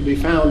so they could be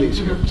found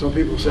easier. Some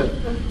people said,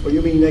 well,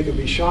 you mean they could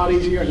be shot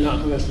easier? No,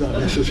 that's not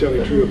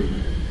necessarily true.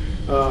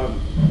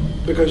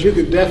 Because you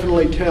could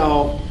definitely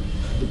tell,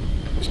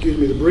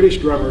 the British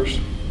drummers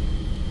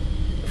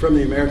from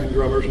the American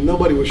drummers, and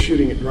nobody was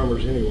shooting at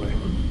drummers anyway.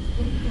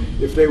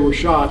 If they were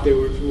shot, it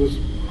was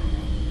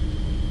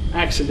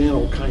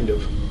accidental, kind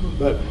of.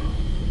 But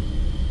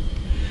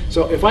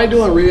so if I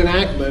do a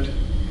reenactment,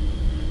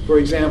 for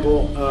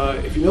example,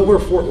 if you know where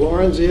Fort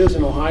Lawrence is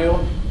in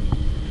Ohio,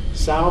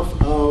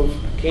 south of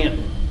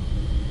Canton,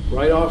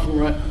 right off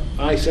from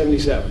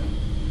I-77.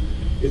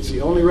 It's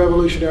the only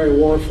Revolutionary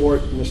War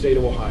fort in the state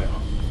of Ohio.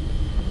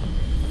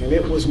 And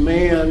it was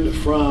manned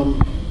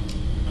from,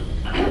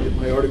 I'll get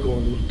my article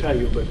and will tell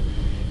you, but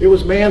it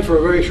was manned for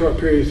a very short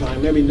period of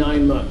time, maybe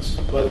 9 months,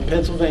 by the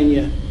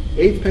Pennsylvania,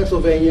 8th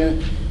Pennsylvania,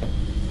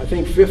 I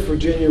think 5th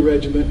Virginia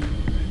Regiment,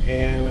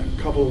 and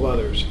a couple of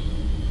others.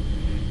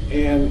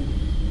 And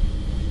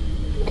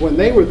when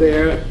they were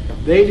there,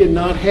 they did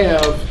not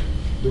have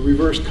the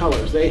reverse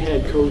colors. They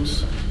had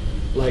coats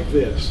like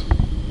this.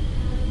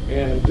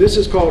 And this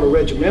is called a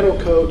regimental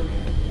coat.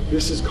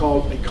 This is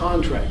called a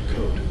contract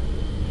coat.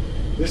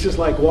 This is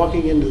like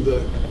walking into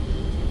the,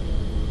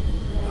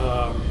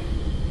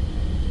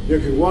 you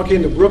could walk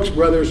into Brooks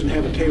Brothers and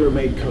have a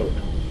tailor-made coat.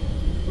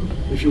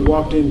 If you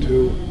walked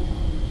into,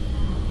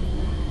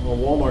 well,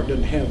 Walmart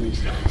doesn't have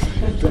these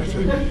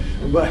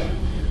but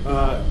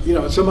you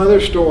know, some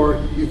other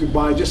store, you could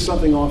buy just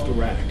something off the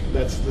rack.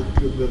 That's the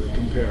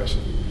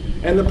comparison.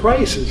 And the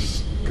price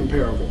is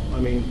comparable. I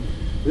mean,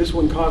 this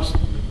one cost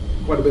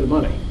quite a bit of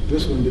money.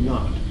 This one did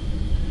not.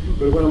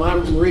 But when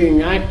I'm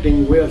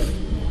reenacting with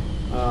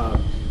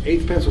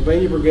 8th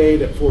Pennsylvania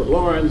Brigade at Fort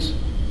Lawrence,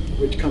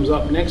 which comes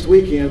up next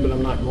weekend, but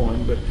I'm not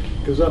going, but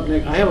comes up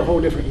next, I have a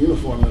whole different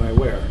uniform that I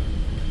wear.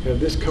 I have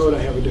this coat, I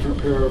have a different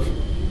pair of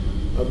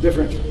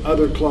different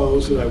other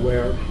clothes that I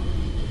wear,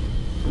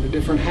 and a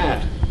different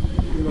hat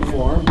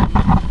uniform.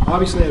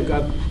 Obviously I've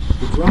got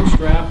the drum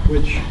strap,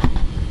 which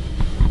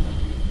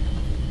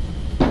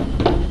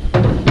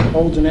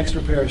holds an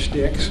extra pair of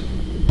sticks.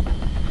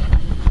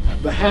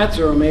 The hats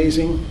are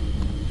amazing.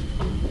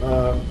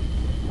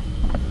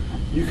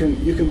 You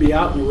can be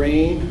out in the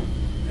rain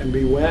and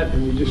be wet,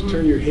 and you just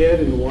turn your head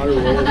and the water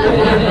will roll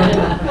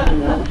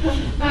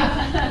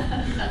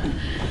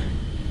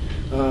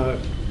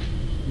over.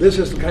 This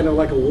is kind of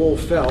like a wool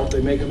felt.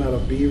 They make them out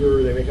of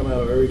beaver. They make them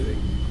out of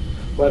everything.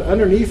 But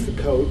underneath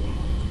the coat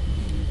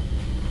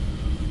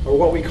are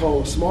what we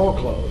call the small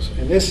clothes,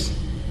 and this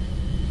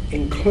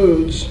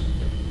includes.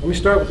 Let me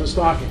start with the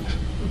stockings.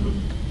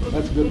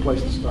 That's a good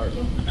place to start.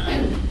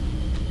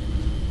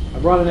 I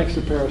brought an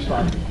extra pair of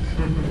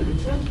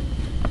stockings.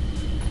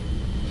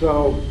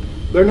 So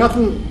they're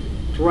nothing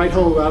to write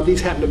home about.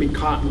 These happen to be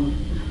cotton.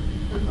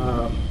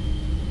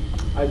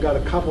 I've got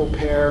a couple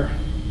pair,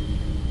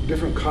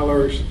 different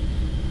colors.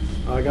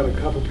 I got a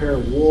couple pair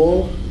of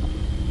wool,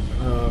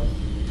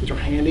 which are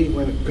handy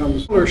when it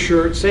comes. Color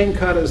shirt, same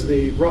cut as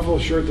the ruffle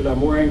shirt that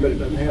I'm wearing, but it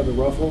doesn't have the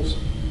ruffles.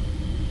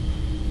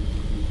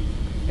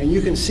 And you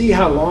can see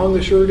how long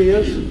the shirt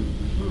is.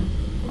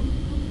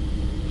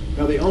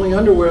 Now the only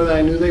underwear that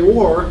I knew they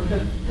wore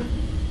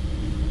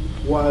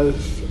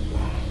was,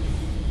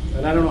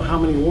 and I don't know how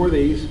many wore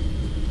these.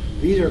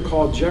 These are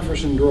called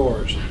Jefferson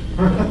drawers.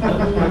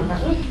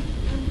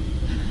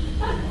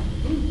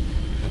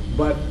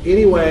 But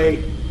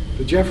anyway,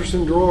 the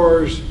Jefferson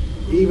drawers,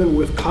 even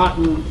with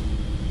cotton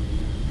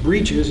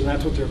breeches, and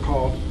that's what they're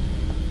called,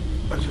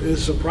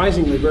 is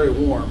surprisingly very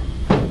warm,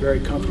 very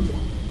comfortable.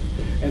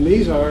 And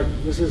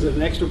this is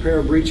an extra pair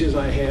of breeches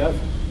I have,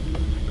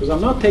 because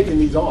I'm not taking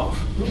these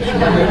off.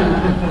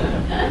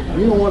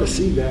 You don't want to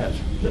see that.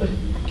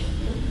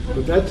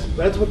 But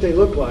that's what they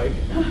look like.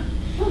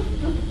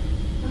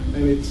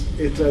 And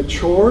it's a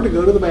chore to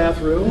go to the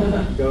bathroom.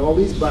 Got all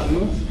these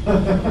buttons.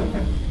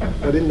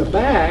 But in the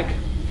back,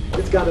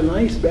 it's got a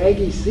nice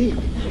baggy seat.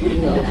 You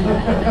know?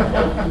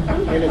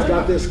 And it's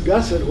got this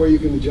gusset where you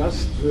can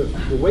adjust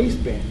the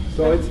waistband.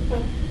 So it's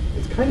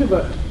kind of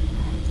the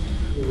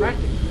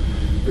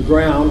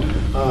ground,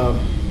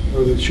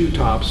 or the shoe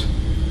tops.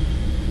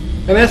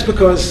 And that's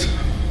because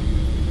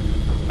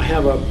I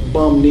have a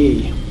bum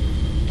knee.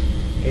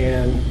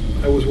 And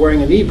I was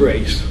wearing a knee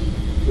brace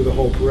for the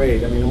whole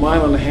parade. I mean, 1.5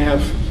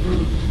 miles,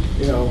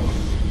 you know,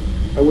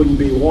 I wouldn't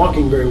be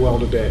walking very well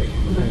today.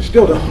 I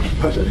still don't,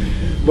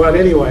 but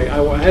anyway,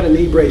 I had a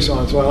knee brace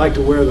on, so I like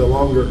to wear the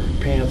longer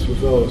pants with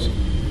those.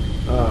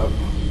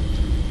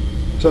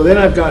 So then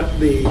I've got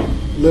the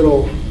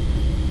little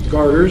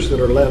garters that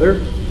are leather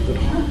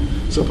that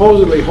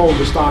supposedly hold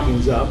the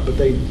stockings up, but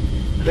they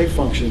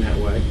function that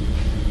way.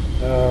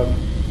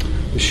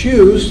 The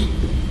shoes,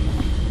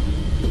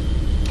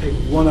 take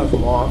one of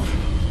them off,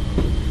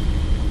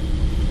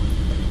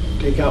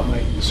 take out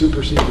my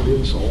super secret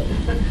insole.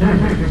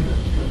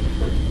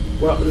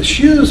 Well, the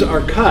shoes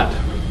are cut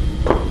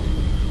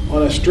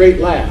on a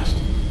straight last.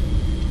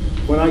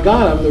 When I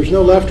got them, there's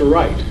no left or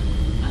right.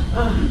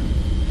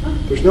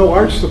 There's no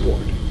arch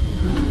support.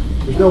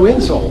 There's no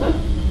insole.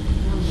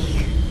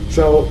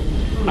 So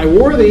I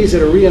wore these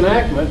at a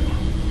reenactment,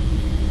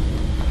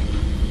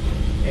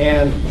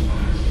 and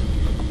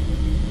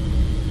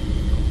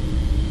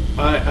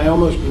I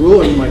almost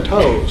ruined my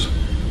toes.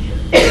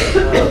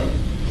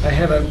 I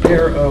had a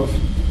pair of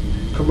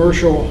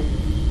commercial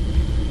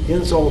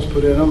insoles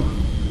put in them,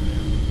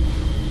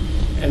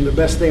 and the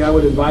best thing I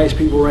would advise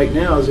people right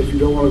now is if you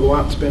don't want to go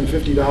out and spend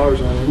 $50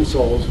 on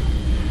insoles,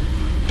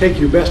 take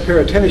your best pair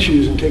of tennis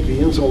shoes and take the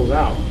insoles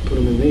out, put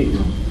them in these.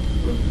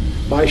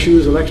 Buy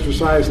shoes an extra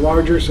size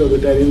larger so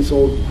that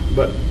insole,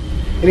 but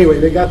anyway,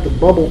 they got the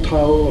bubble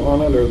toe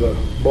on it, or the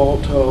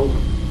ball toe.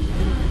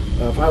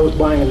 If I was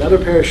buying another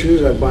pair of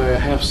shoes, I'd buy a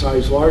half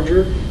size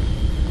larger.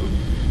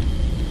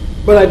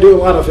 But I do a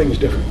lot of things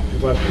different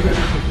if I'm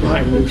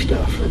buying new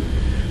stuff.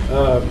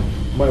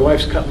 My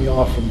wife's cut me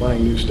off from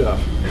buying new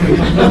stuff.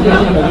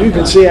 As you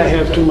can see, I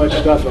have too much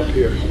stuff up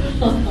here.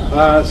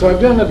 So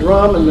I've done the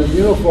drum and the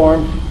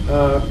uniform.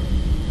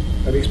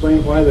 I've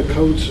explained why the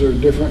coats are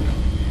different.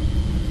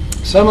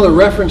 Some of the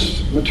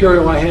reference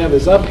material I have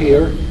is up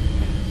here,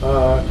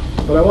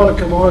 but I want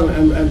to come on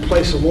and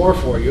play some more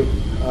for you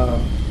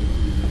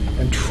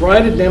and try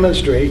to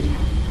demonstrate.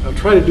 I'll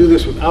try to do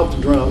this without the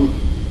drum,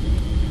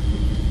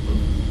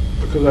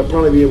 because I'll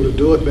probably be able to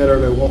do it better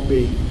and I won't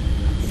be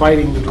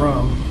fighting the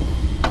drum.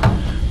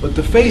 But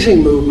the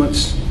facing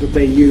movements that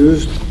they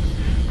used,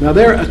 now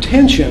their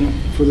attention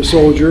for the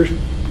soldiers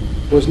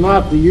was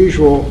not the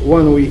usual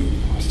one we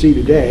see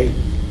today.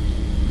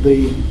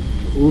 The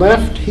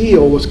left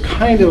heel was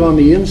kind of on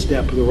the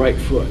instep of the right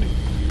foot,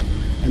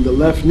 and the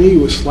left knee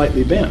was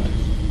slightly bent.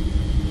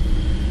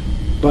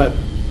 But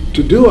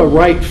to do a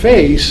right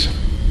face,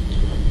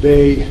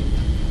 they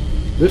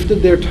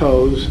lifted their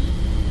toes,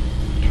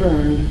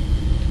 turned, and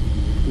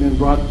then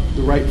brought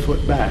the right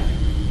foot back.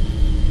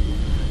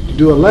 To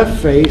do a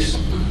left face,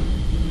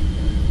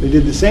 they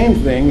did the same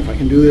thing, if I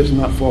can do this and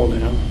not fall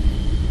down.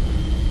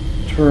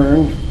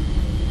 Turn,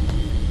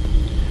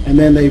 and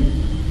then they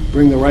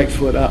bring the right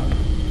foot up.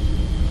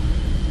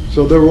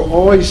 So there were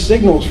always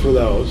signals for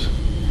those.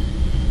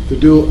 To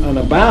do an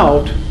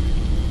about,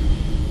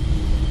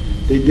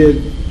 they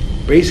did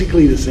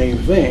basically the same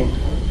thing.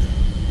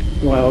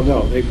 Well,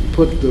 no, they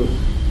put the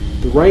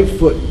right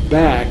foot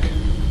back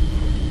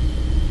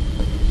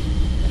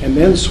and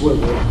then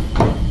swivel,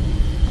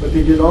 but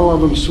they did all of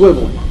them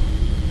swiveling,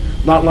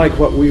 not like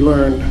what we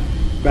learned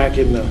back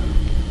in the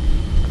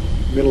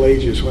Middle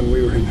Ages when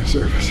we were in the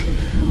service.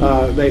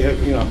 They had,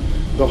 you know,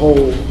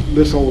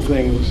 this whole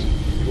thing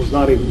was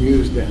not even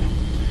used then.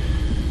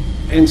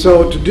 And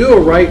so to do a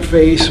right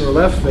face or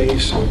left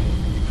face,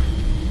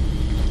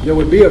 there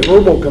would be a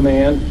verbal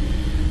command,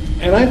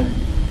 and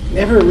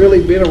never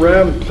really been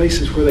around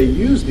places where they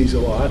use these a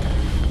lot.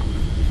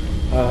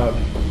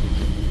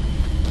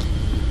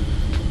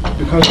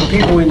 Because the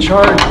people in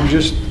charge were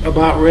just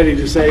about ready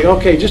to say,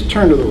 okay, just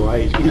turn to the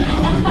right. You know?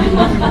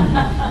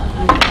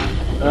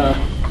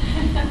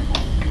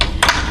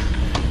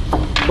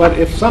 But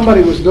if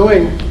somebody was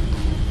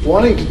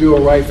wanting to do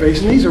a right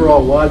face, and these are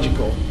all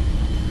logical,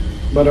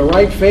 but a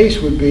right face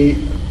would be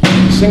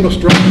a single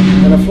stroke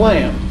and a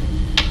flam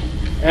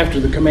after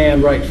the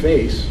command right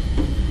face.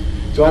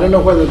 So I don't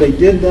know whether they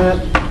did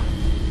that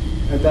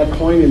at that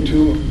point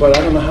but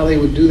I don't know how they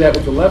would do that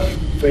with the left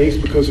face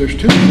because there's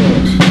 2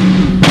 strokes.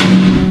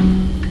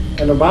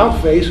 An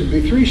about face would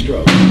be 3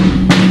 strokes.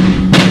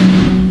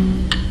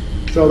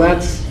 So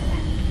that's,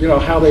 you know,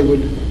 how they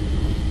would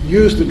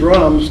use the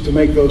drums to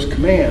make those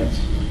commands.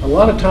 A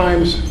lot of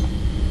times,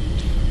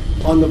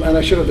 and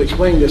I should have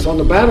explained this, on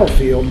the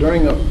battlefield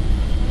during a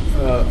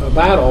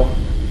battle,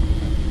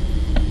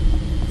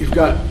 you've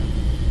got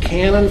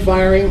cannon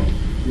firing,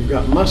 you've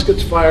got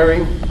muskets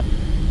firing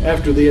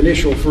after the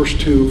initial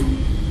first 2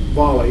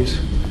 volleys.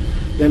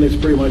 Then it's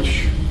pretty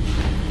much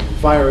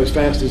fire as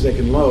fast as they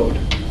can load.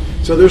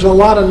 So there's a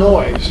lot of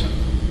noise,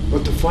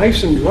 but the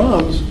fifes and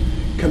drums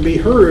can be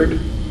heard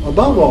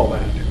above all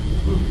that.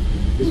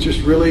 It's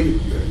just really,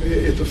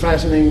 it's a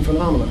fascinating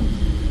phenomenon.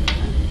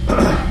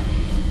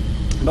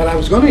 But I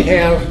was going to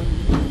have,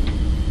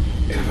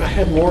 if I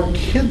had more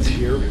kids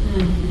here,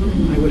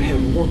 I would have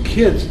more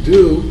kids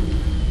do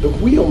the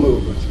wheel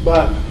movements.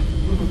 But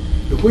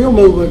the wheel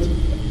movement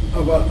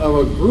of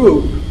a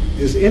group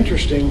is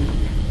interesting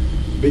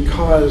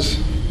because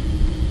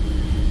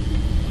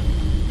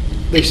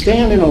they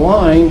stand in a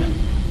line,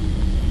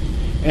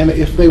 and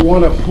if they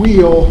want to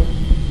wheel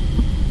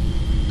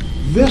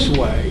this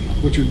way,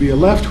 which would be a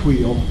left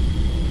wheel,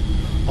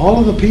 all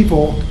of the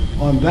people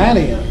on that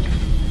end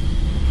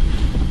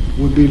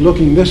would be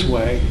looking this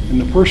way,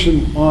 and the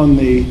person on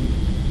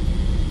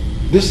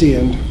this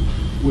end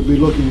would be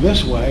looking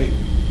this way.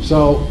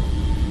 So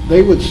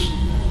they would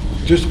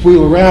just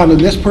wheel around, and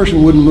this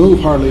person wouldn't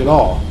move hardly at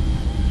all.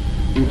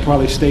 He would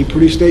probably stay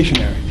pretty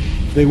stationary.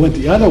 If they went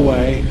the other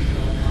way,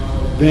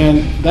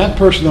 then that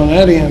person on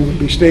that end would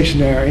be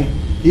stationary.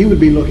 He would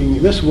be looking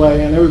this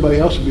way, and everybody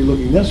else would be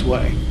looking this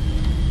way.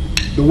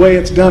 The way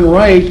it's done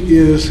right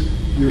is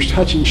you're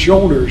touching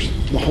shoulders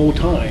the whole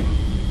time,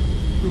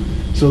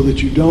 so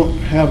that you don't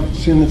have a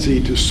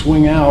tendency to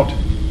swing out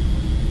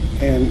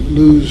and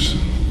lose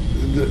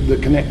the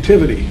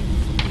connectivity,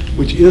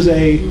 which is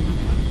a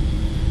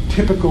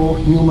typical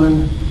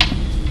human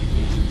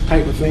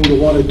type of thing to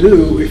want to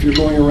do if you're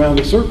going around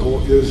a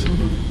circle, is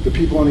the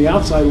people on the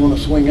outside want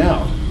to swing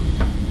out.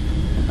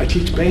 I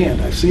teach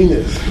band, I've seen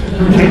this.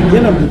 You can't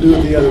get them to do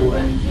it the other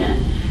way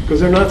because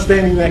they're not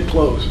standing that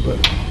close. But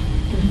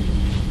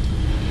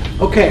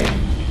okay,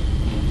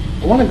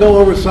 I want to go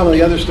over some of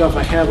the other stuff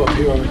I have up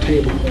here on the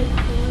table.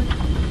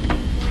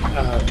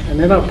 And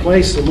then I'll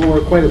play some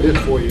more, quite a bit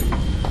for you.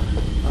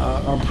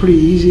 Are pretty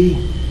easy.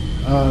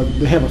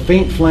 They have a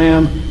faint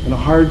flam and a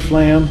hard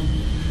flam.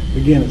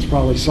 Again, it's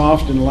probably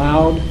soft and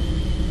loud.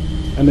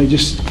 And they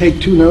just take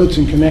 2 notes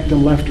and connect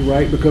them left to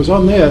right, because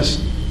on this,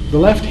 the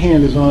left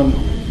hand is on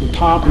the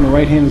top and the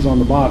right hand is on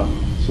the bottom.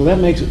 So that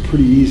makes it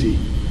pretty easy.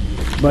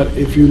 But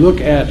if you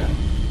look at,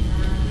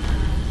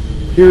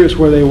 here is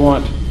where they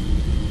want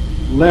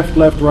left,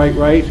 left, right,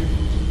 right.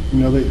 You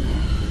know,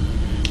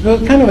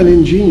 it's kind of an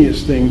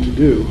ingenious thing to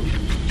do.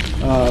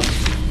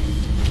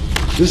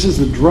 This is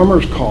the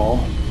drummer's call.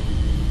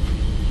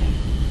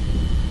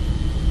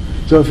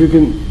 So if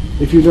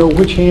you know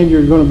which hand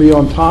you're going to be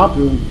on top,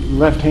 the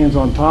left hand's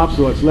on top,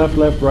 so it's left,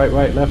 left, right,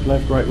 right, left,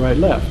 left, right, right,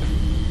 left.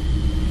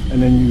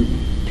 And then you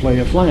play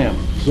a flam.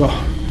 So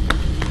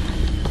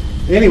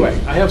anyway,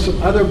 I have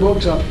some other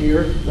books up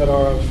here that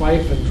are on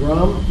fife and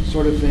drum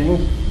sort of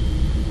thing.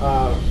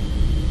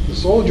 The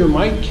soldier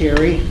might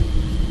carry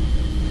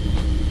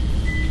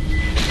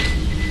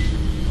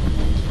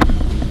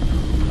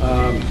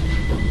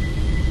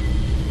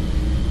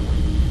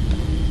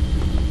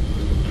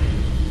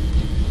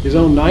his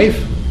own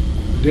knife,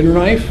 dinner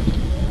knife,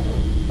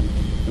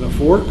 and a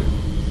fork.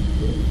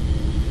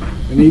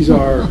 And these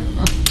are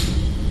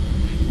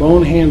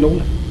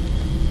bone-handled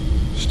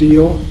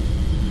steel.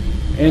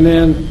 And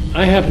then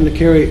I happen to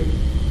carry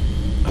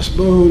a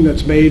spoon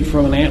that's made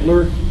from an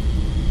antler.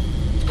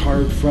 It's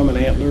carved from an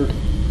antler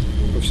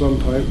of some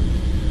type.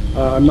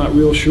 I'm not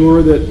real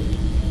sure that,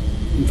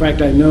 in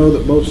fact, I know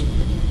that most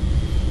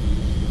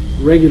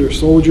regular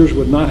soldiers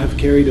would not have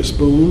carried a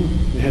spoon.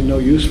 They had no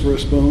use for a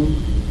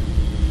spoon.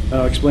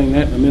 I'll explain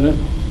that in a minute.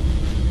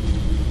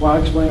 Well,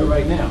 I'll explain it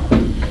right now.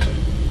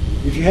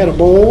 If you had a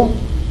bowl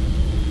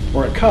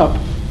or a cup,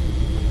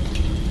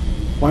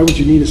 why would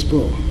you need a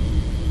spoon?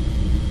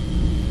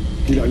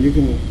 You know, you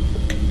can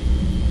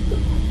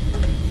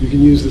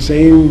use the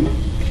same,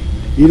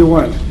 either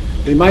one.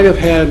 They might have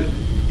had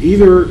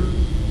either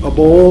a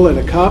bowl and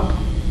a cup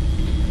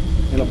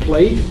and a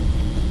plate,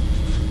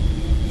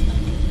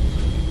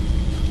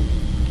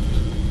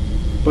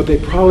 but but they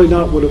probably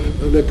not would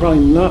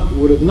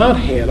have not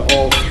had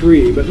all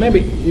three, but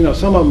maybe, you know,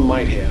 some of them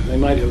might have. They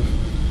might have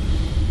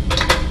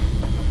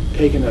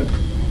taken a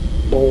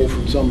bowl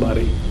from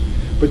somebody,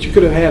 but you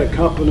could have had a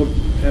cup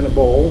and a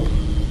bowl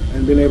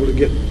and been able to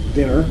get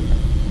dinner,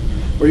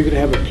 or you could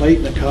have a plate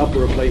and a cup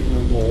or a plate and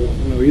a bowl,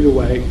 you know, either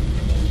way.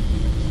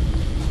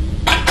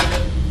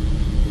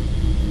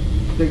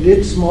 They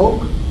did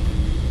smoke,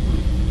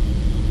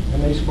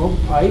 and they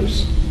smoked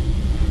pipes.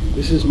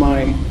 This is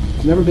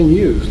it's never been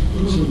used.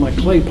 This is my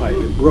clay pipe.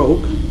 It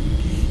broke.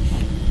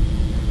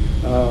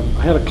 I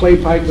had a clay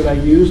pipe that I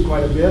used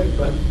quite a bit,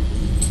 but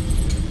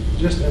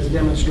just as a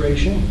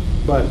demonstration.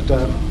 But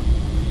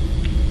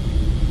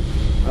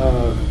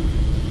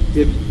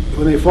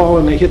when they fall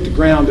and they hit the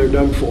ground, they're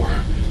done for.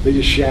 They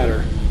just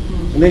shatter.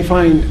 And they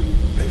find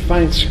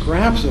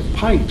scraps of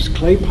pipes,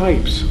 clay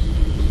pipes,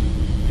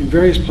 in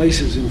various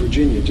places in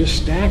Virginia,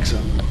 just stacks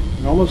of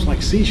them, almost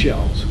like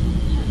seashells.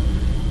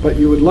 But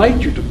you would light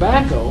your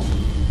tobacco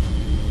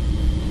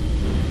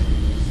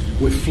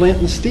with flint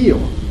and steel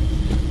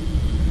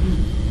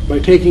by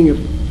taking a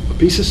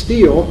piece of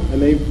steel, and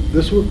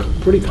this was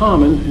pretty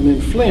common, and then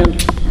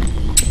flint,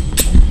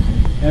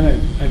 and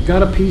I've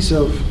got a piece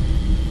of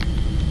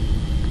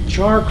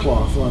char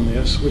cloth on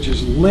this, which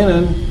is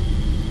linen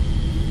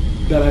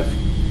that I've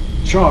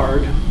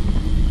charred.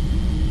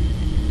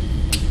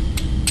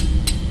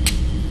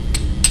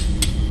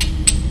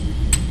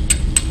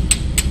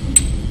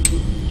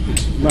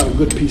 It's not a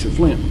good piece of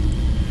flint.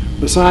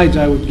 Besides,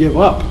 I would give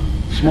up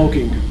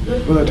smoking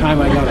by the time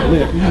I got it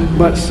lit.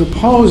 But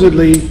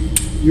supposedly,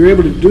 you're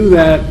able to do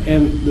that,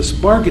 and the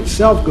spark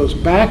itself goes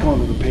back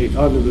onto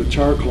the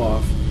char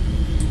cloth,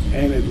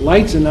 and it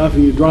lights enough,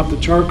 and you drop the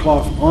char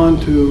cloth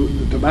onto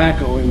the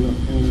tobacco in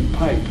the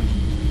pipe.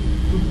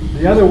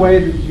 The other way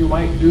that you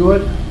might do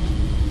it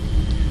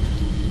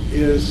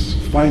is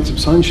find some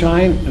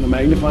sunshine and a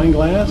magnifying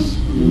glass.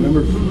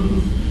 Remember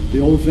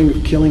the old thing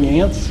of killing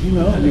ants? You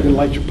know, and you can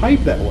light your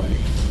pipe that way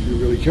if you're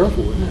really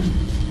careful with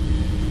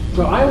it.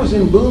 So I was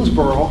in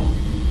Boonesboro.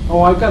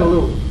 Oh, I've got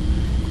a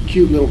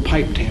cute little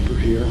pipe tamper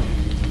here.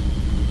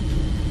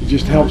 It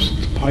just helps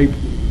the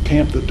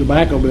tamp the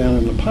tobacco down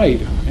in the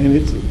pipe, and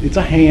it's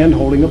a hand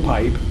holding a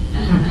pipe.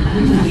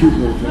 It's a cute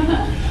little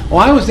thing. Well,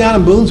 I was down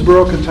in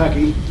Boonesboro,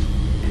 Kentucky,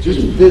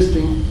 just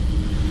visiting,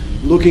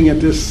 looking at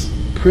this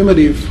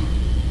primitive,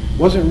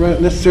 wasn't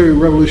necessarily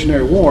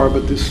Revolutionary War,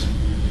 but it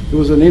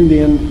was an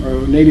Indian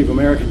or Native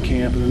American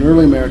camp, and an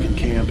early American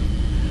camp.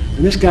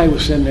 And this guy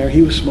was sitting there,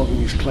 he was smoking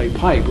his clay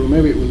pipe, or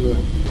maybe it was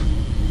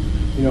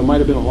it might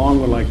have been a long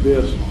one like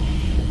this,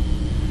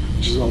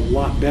 which is a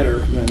lot better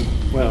than,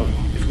 well,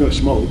 if you're going to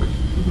smoke,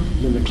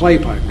 than the clay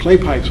pipe. Clay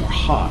pipes are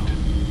hot.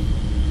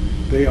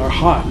 They are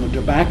hot, and the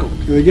tobacco,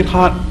 they get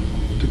hot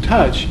to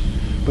touch,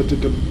 but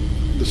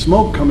the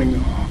smoke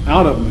coming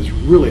out of them is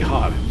really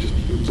hot.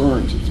 It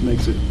burns. It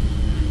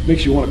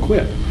makes you want to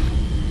quit.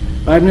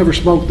 I've never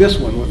smoked this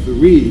one with the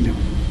reed,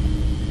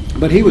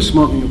 but he was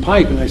smoking a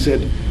pipe, and I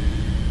said,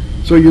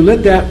 "So you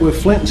lit that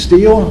with flint and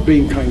steel?"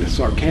 Being kind of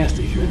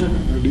sarcastic.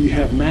 Or do you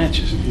have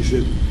matches? And he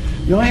said,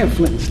 "No, I have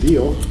flint and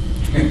steel."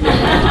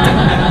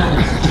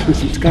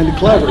 It's kind of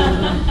clever.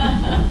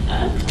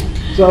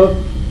 So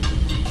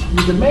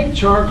you can make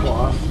char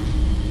cloth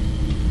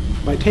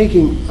by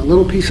taking a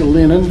little piece of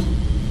linen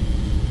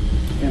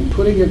and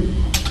putting it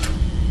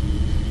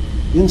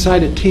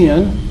inside a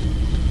tin,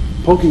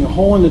 poking a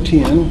hole in the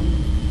tin,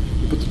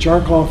 you put the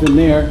char cloth in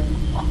there,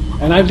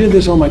 and I did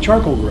this on my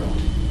charcoal grill.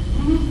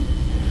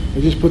 I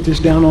just put this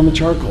down on the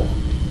charcoal,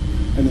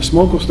 and the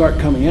smoke will start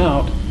coming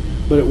out,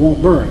 but it won't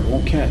burn, it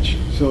won't catch.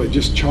 So it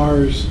just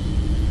chars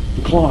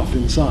the cloth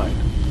inside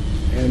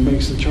and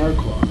makes the char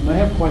cloth. And I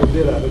have quite a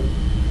bit of it.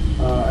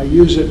 I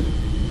use it,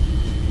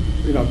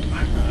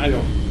 I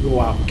don't go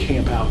out and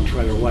camp out and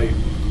try to light.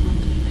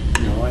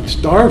 I'd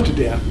starve to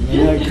death, and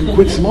then I could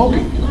quit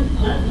smoking.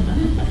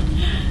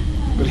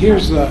 But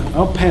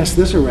I'll pass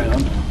this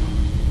around.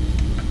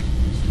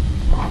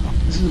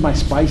 This is my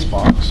spice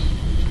box.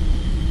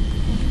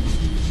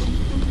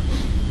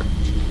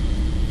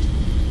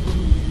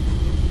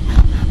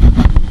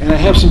 And I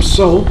have some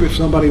soap if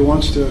somebody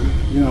wants to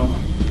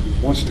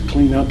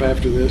clean up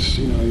after this.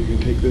 You can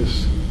take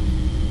this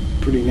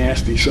pretty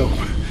nasty soap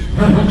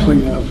and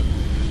clean up.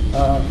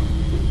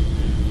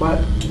 But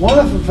one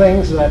of the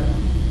things that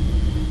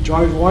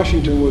George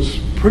Washington was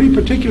pretty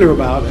particular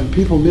about, and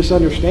people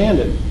misunderstand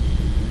it,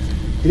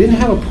 he didn't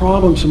have a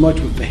problem so much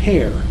with the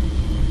hair,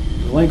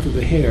 the length of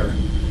the hair.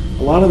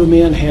 A lot of the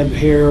men had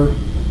hair,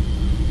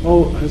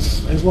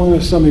 as long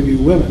as some of you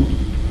women,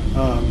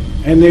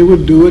 and they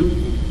would do it.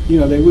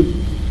 They would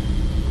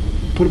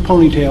put a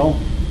ponytail.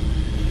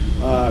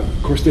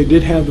 Of course, they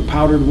did have the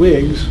powdered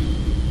wigs.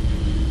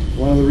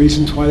 One of the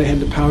reasons why they had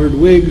the powdered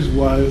wigs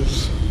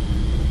was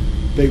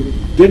they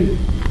did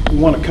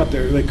want to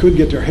they could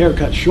get their hair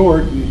cut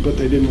short, but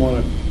they didn't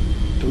want it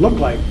to look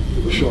like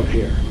it was short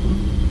hair.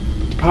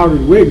 But the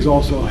powdered wigs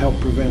also helped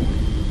prevent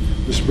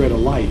the spread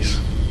of lice.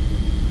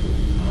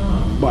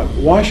 But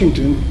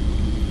Washington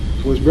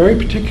was very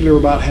particular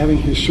about having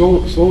his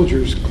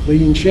soldiers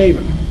clean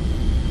shaven.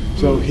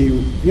 So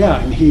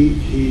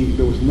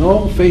there was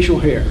no facial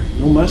hair,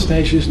 no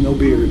mustaches, no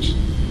beards.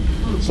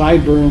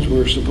 Sideburns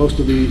were supposed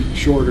to be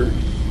shorter.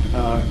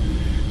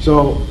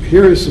 So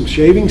here is some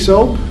shaving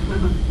soap,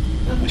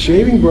 a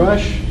shaving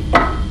brush,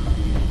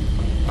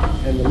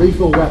 and the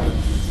lethal weapon,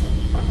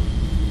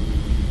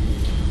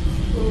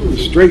 the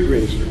straight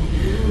razor.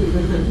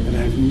 And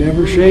I've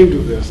never shaved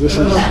with this. This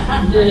is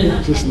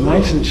just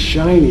nice and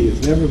shiny.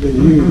 It's never been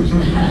used.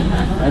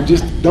 I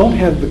just don't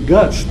have the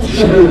guts to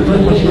shave.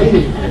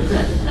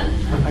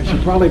 I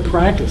should probably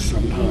practice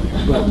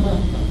sometime. But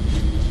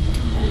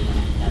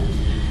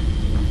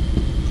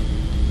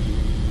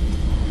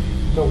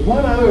so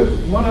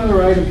one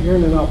other item here,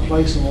 and then I'll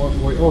play some more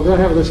for you. Oh, I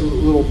have this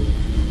little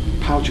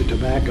pouch of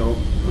tobacco.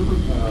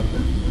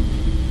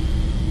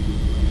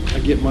 I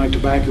get my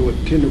tobacco at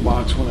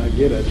Tinderbox when I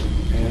get it,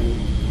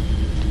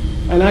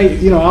 and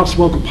I'll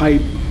smoke a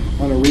pipe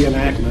on a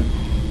reenactment,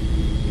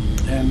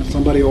 and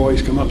somebody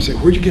always come up and say,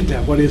 "Where'd you get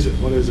that? What is it?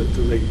 What is it?"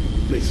 So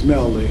they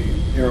smell the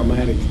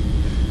aromatic,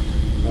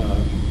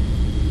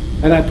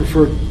 and I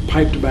prefer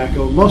pipe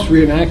tobacco. Most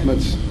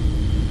reenactments,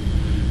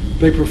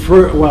 they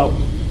prefer, well,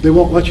 they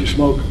won't let you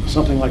smoke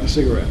something like a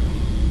cigarette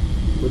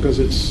because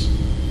it's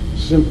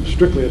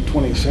strictly a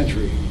 20th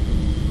century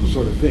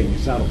sort of thing.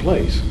 It's out of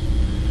place.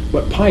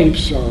 But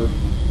pipes are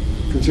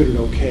considered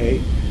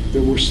okay.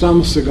 There were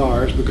some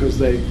cigars because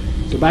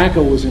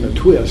tobacco was in a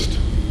twist.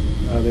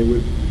 They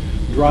would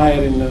dry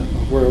it in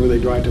wherever they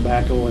dry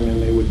tobacco, and then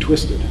they would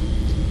twist it,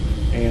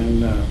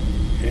 and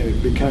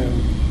it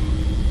became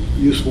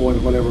useful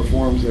in whatever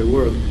forms they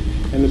were.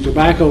 And the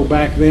tobacco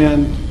back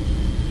then,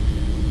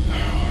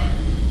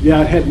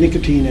 yeah, it had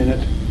nicotine in it,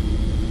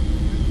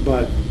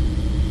 but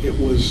it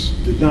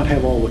did not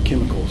have all the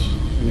chemicals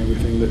and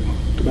everything that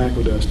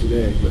tobacco does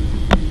today. But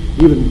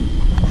even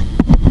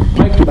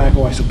pipe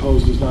tobacco, I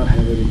suppose, does not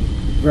have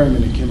very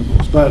many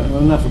chemicals. But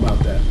enough about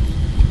that.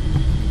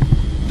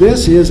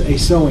 This is a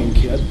sewing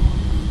kit.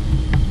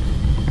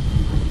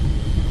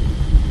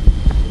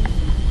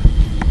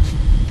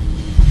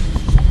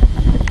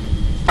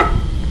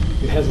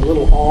 It has a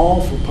little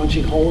awl for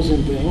punching holes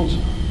in things.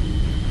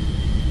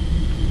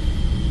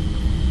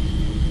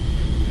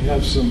 It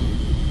has some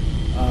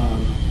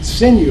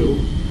sinew,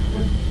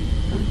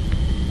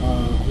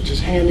 which is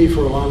handy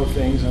for a lot of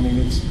things. I mean,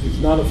 it's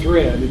not a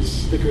thread,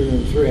 it's thicker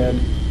than a thread.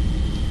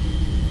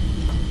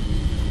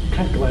 I'm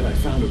kind of glad I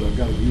found it. I've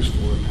got a use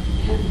for it.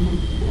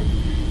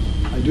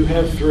 I do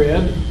have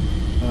thread.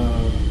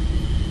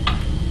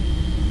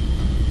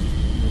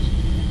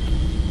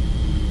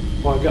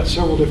 Well, I've got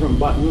several different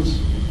buttons.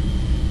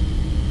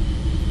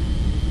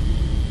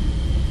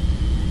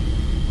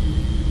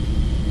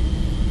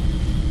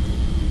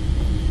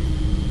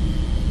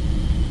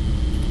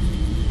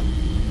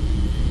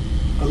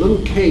 A little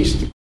case.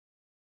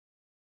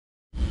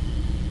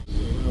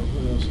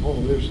 Oh,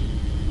 there's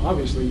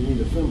obviously you need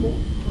a thimble.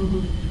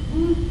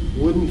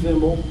 Wooden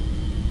thimble.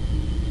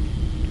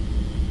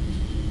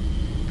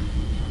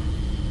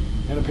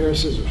 And a pair of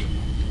scissors.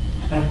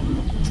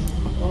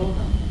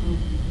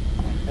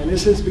 And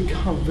this has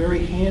become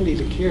very handy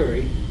to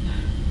carry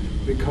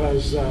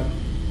because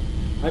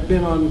I've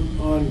been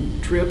on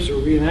trips or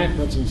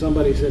reenactments and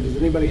somebody said, "Does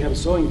anybody have a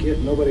sewing kit?"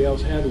 And nobody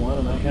else had one,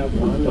 and I have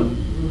one. And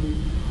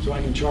so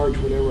I can charge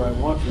whatever I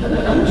want for it.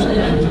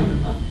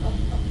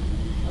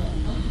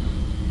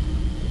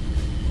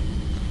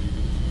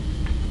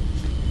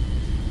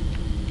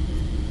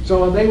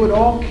 So they would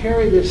all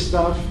carry this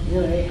stuff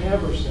in a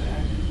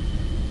haversack.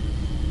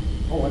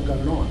 Oh, I've got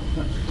it on.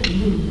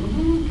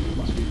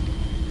 Must be.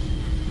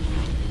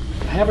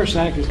 A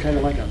haversack is kind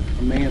of like a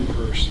man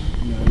purse.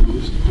 You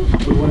just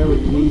put whatever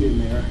you need in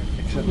there,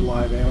 except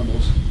live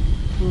animals.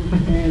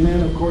 And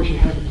then, of course, you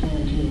have a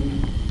canteen.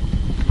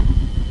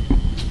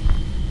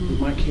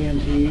 My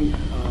canteen,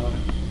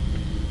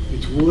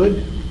 it's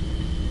wood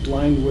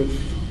lined with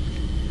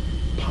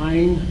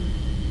pine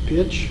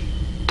pitch.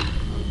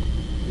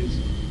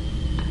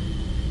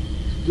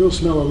 Still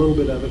smell a little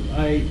bit of it.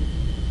 I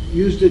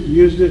used it,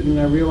 and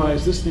I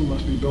realized this thing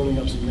must be building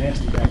up some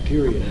nasty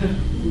bacteria.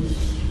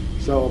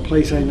 So a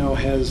place I know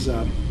has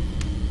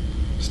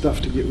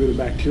stuff to get rid of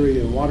bacteria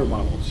in water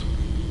bottles,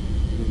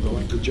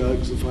 like the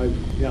jugs, the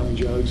 5-gallon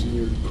jugs in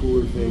your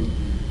cooler thing.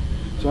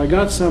 So I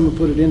got some and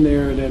put it in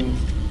there, and then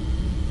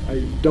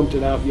I dumped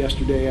it out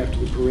yesterday after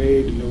the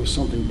parade, and there was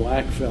something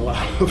black fell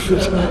out of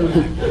it.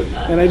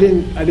 And I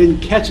didn't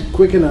catch it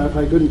quick enough.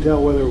 I couldn't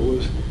tell whether it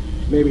was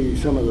maybe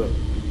something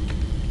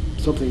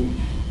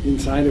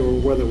inside it or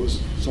whether it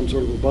was some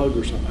sort of a bug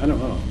or something. I don't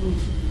know.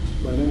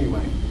 But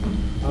anyway,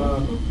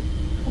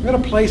 I'm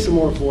going to play some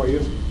more for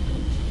you.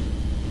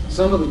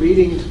 Some of the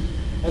beatings,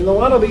 and a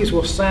lot of these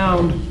will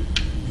sound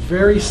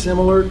very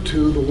similar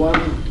to the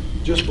one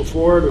just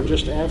before it or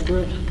just after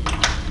it,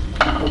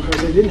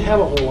 because they didn't have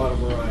a whole lot of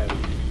variety.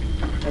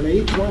 And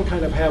they each one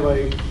kind of have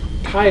a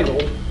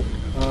title.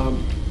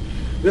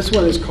 This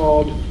one is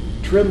called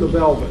Trim the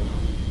Velvet.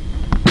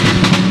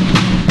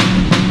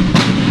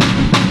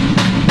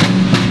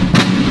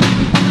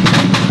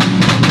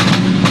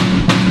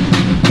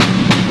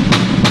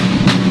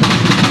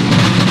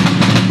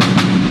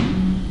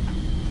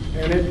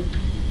 and it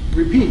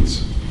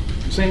repeats.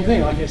 Same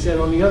thing, like I said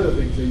on the other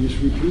things, they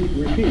just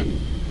repeat.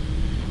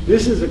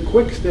 This is a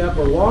quick step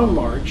or long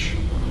march.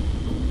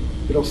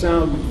 It'll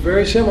sound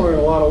very similar in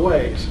a lot of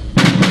ways.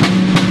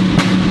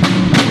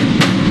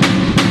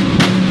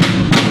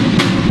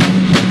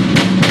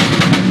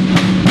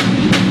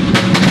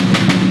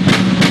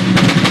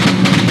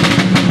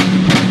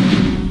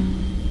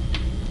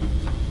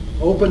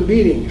 Open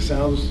beating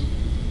sounds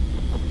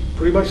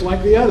pretty much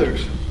like the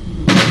others.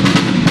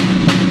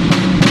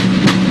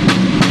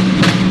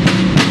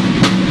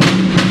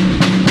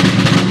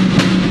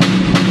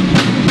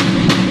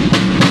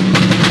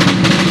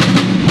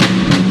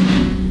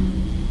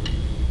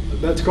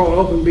 That's called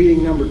open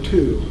beating number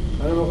 2.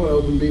 I don't know what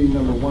open beating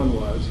number 1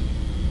 was,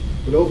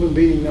 but open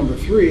beating number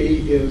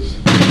 3 is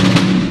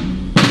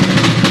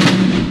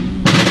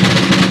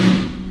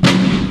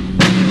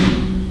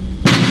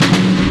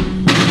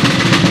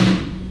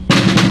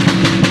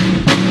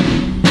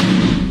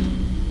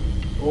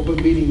open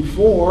beating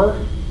 4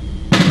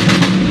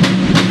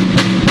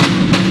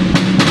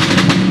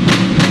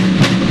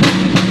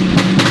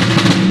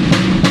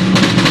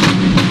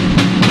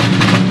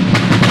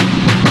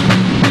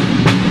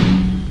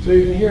 so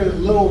you can hear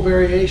little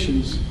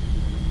variations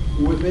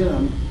within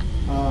them.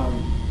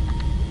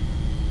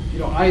 You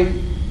know, I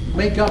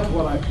make up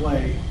what I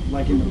play,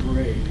 like in the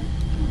parade.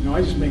 You know,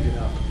 I just make it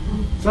up.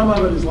 Some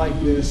of it is like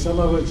this. Some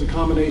of it's a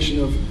combination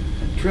of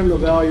trim the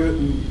valute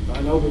and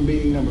an open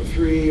beating number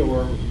 3,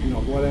 or you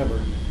know, whatever.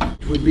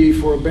 It would be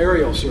for a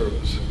burial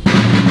service.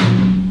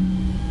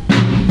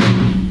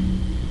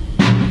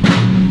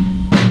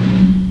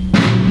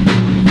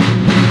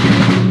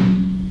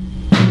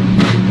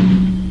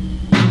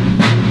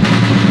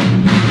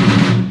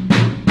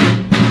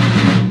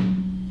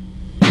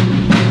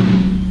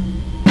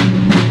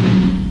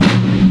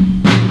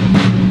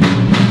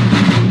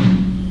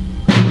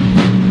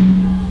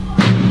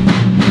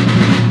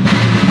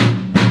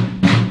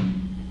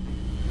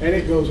 And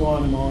it goes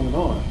on and on and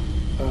on.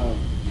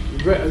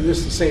 This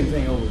is the same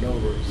thing over and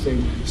over,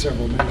 same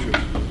several measures.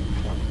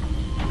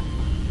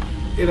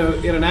 In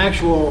an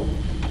actual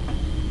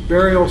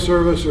burial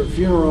service or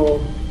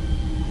funeral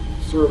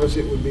service,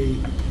 it would be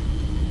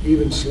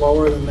even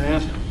slower than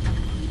that.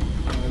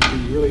 It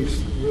would be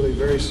really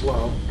very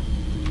slow.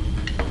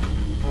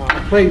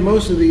 I played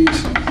most of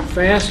these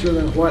faster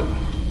than what,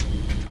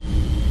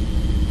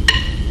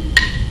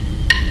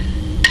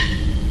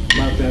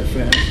 about that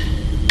fast.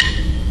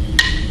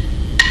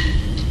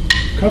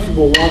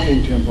 Comfortable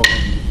walking tempo.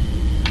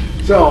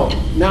 So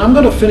now I'm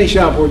going to finish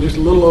up. We're just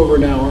a little over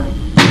an hour.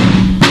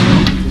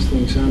 This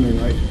thing's sounding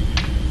right.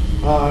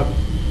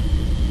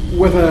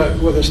 With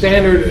a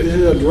standard, this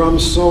is a drum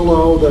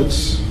solo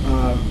that's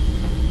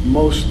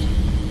most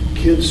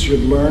kids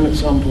should learn at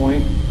some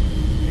point,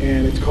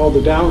 and it's called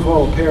The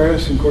Downfall of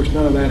Paris. And of course,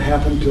 none of that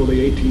happened until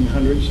the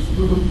 1800s.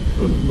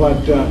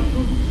 But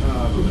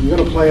I'm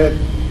going to play it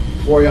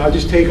for you. I'll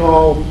just take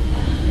all.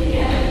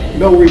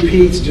 No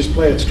repeats, just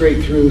play it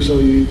straight through so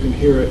you can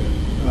hear it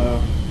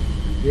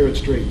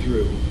straight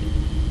through.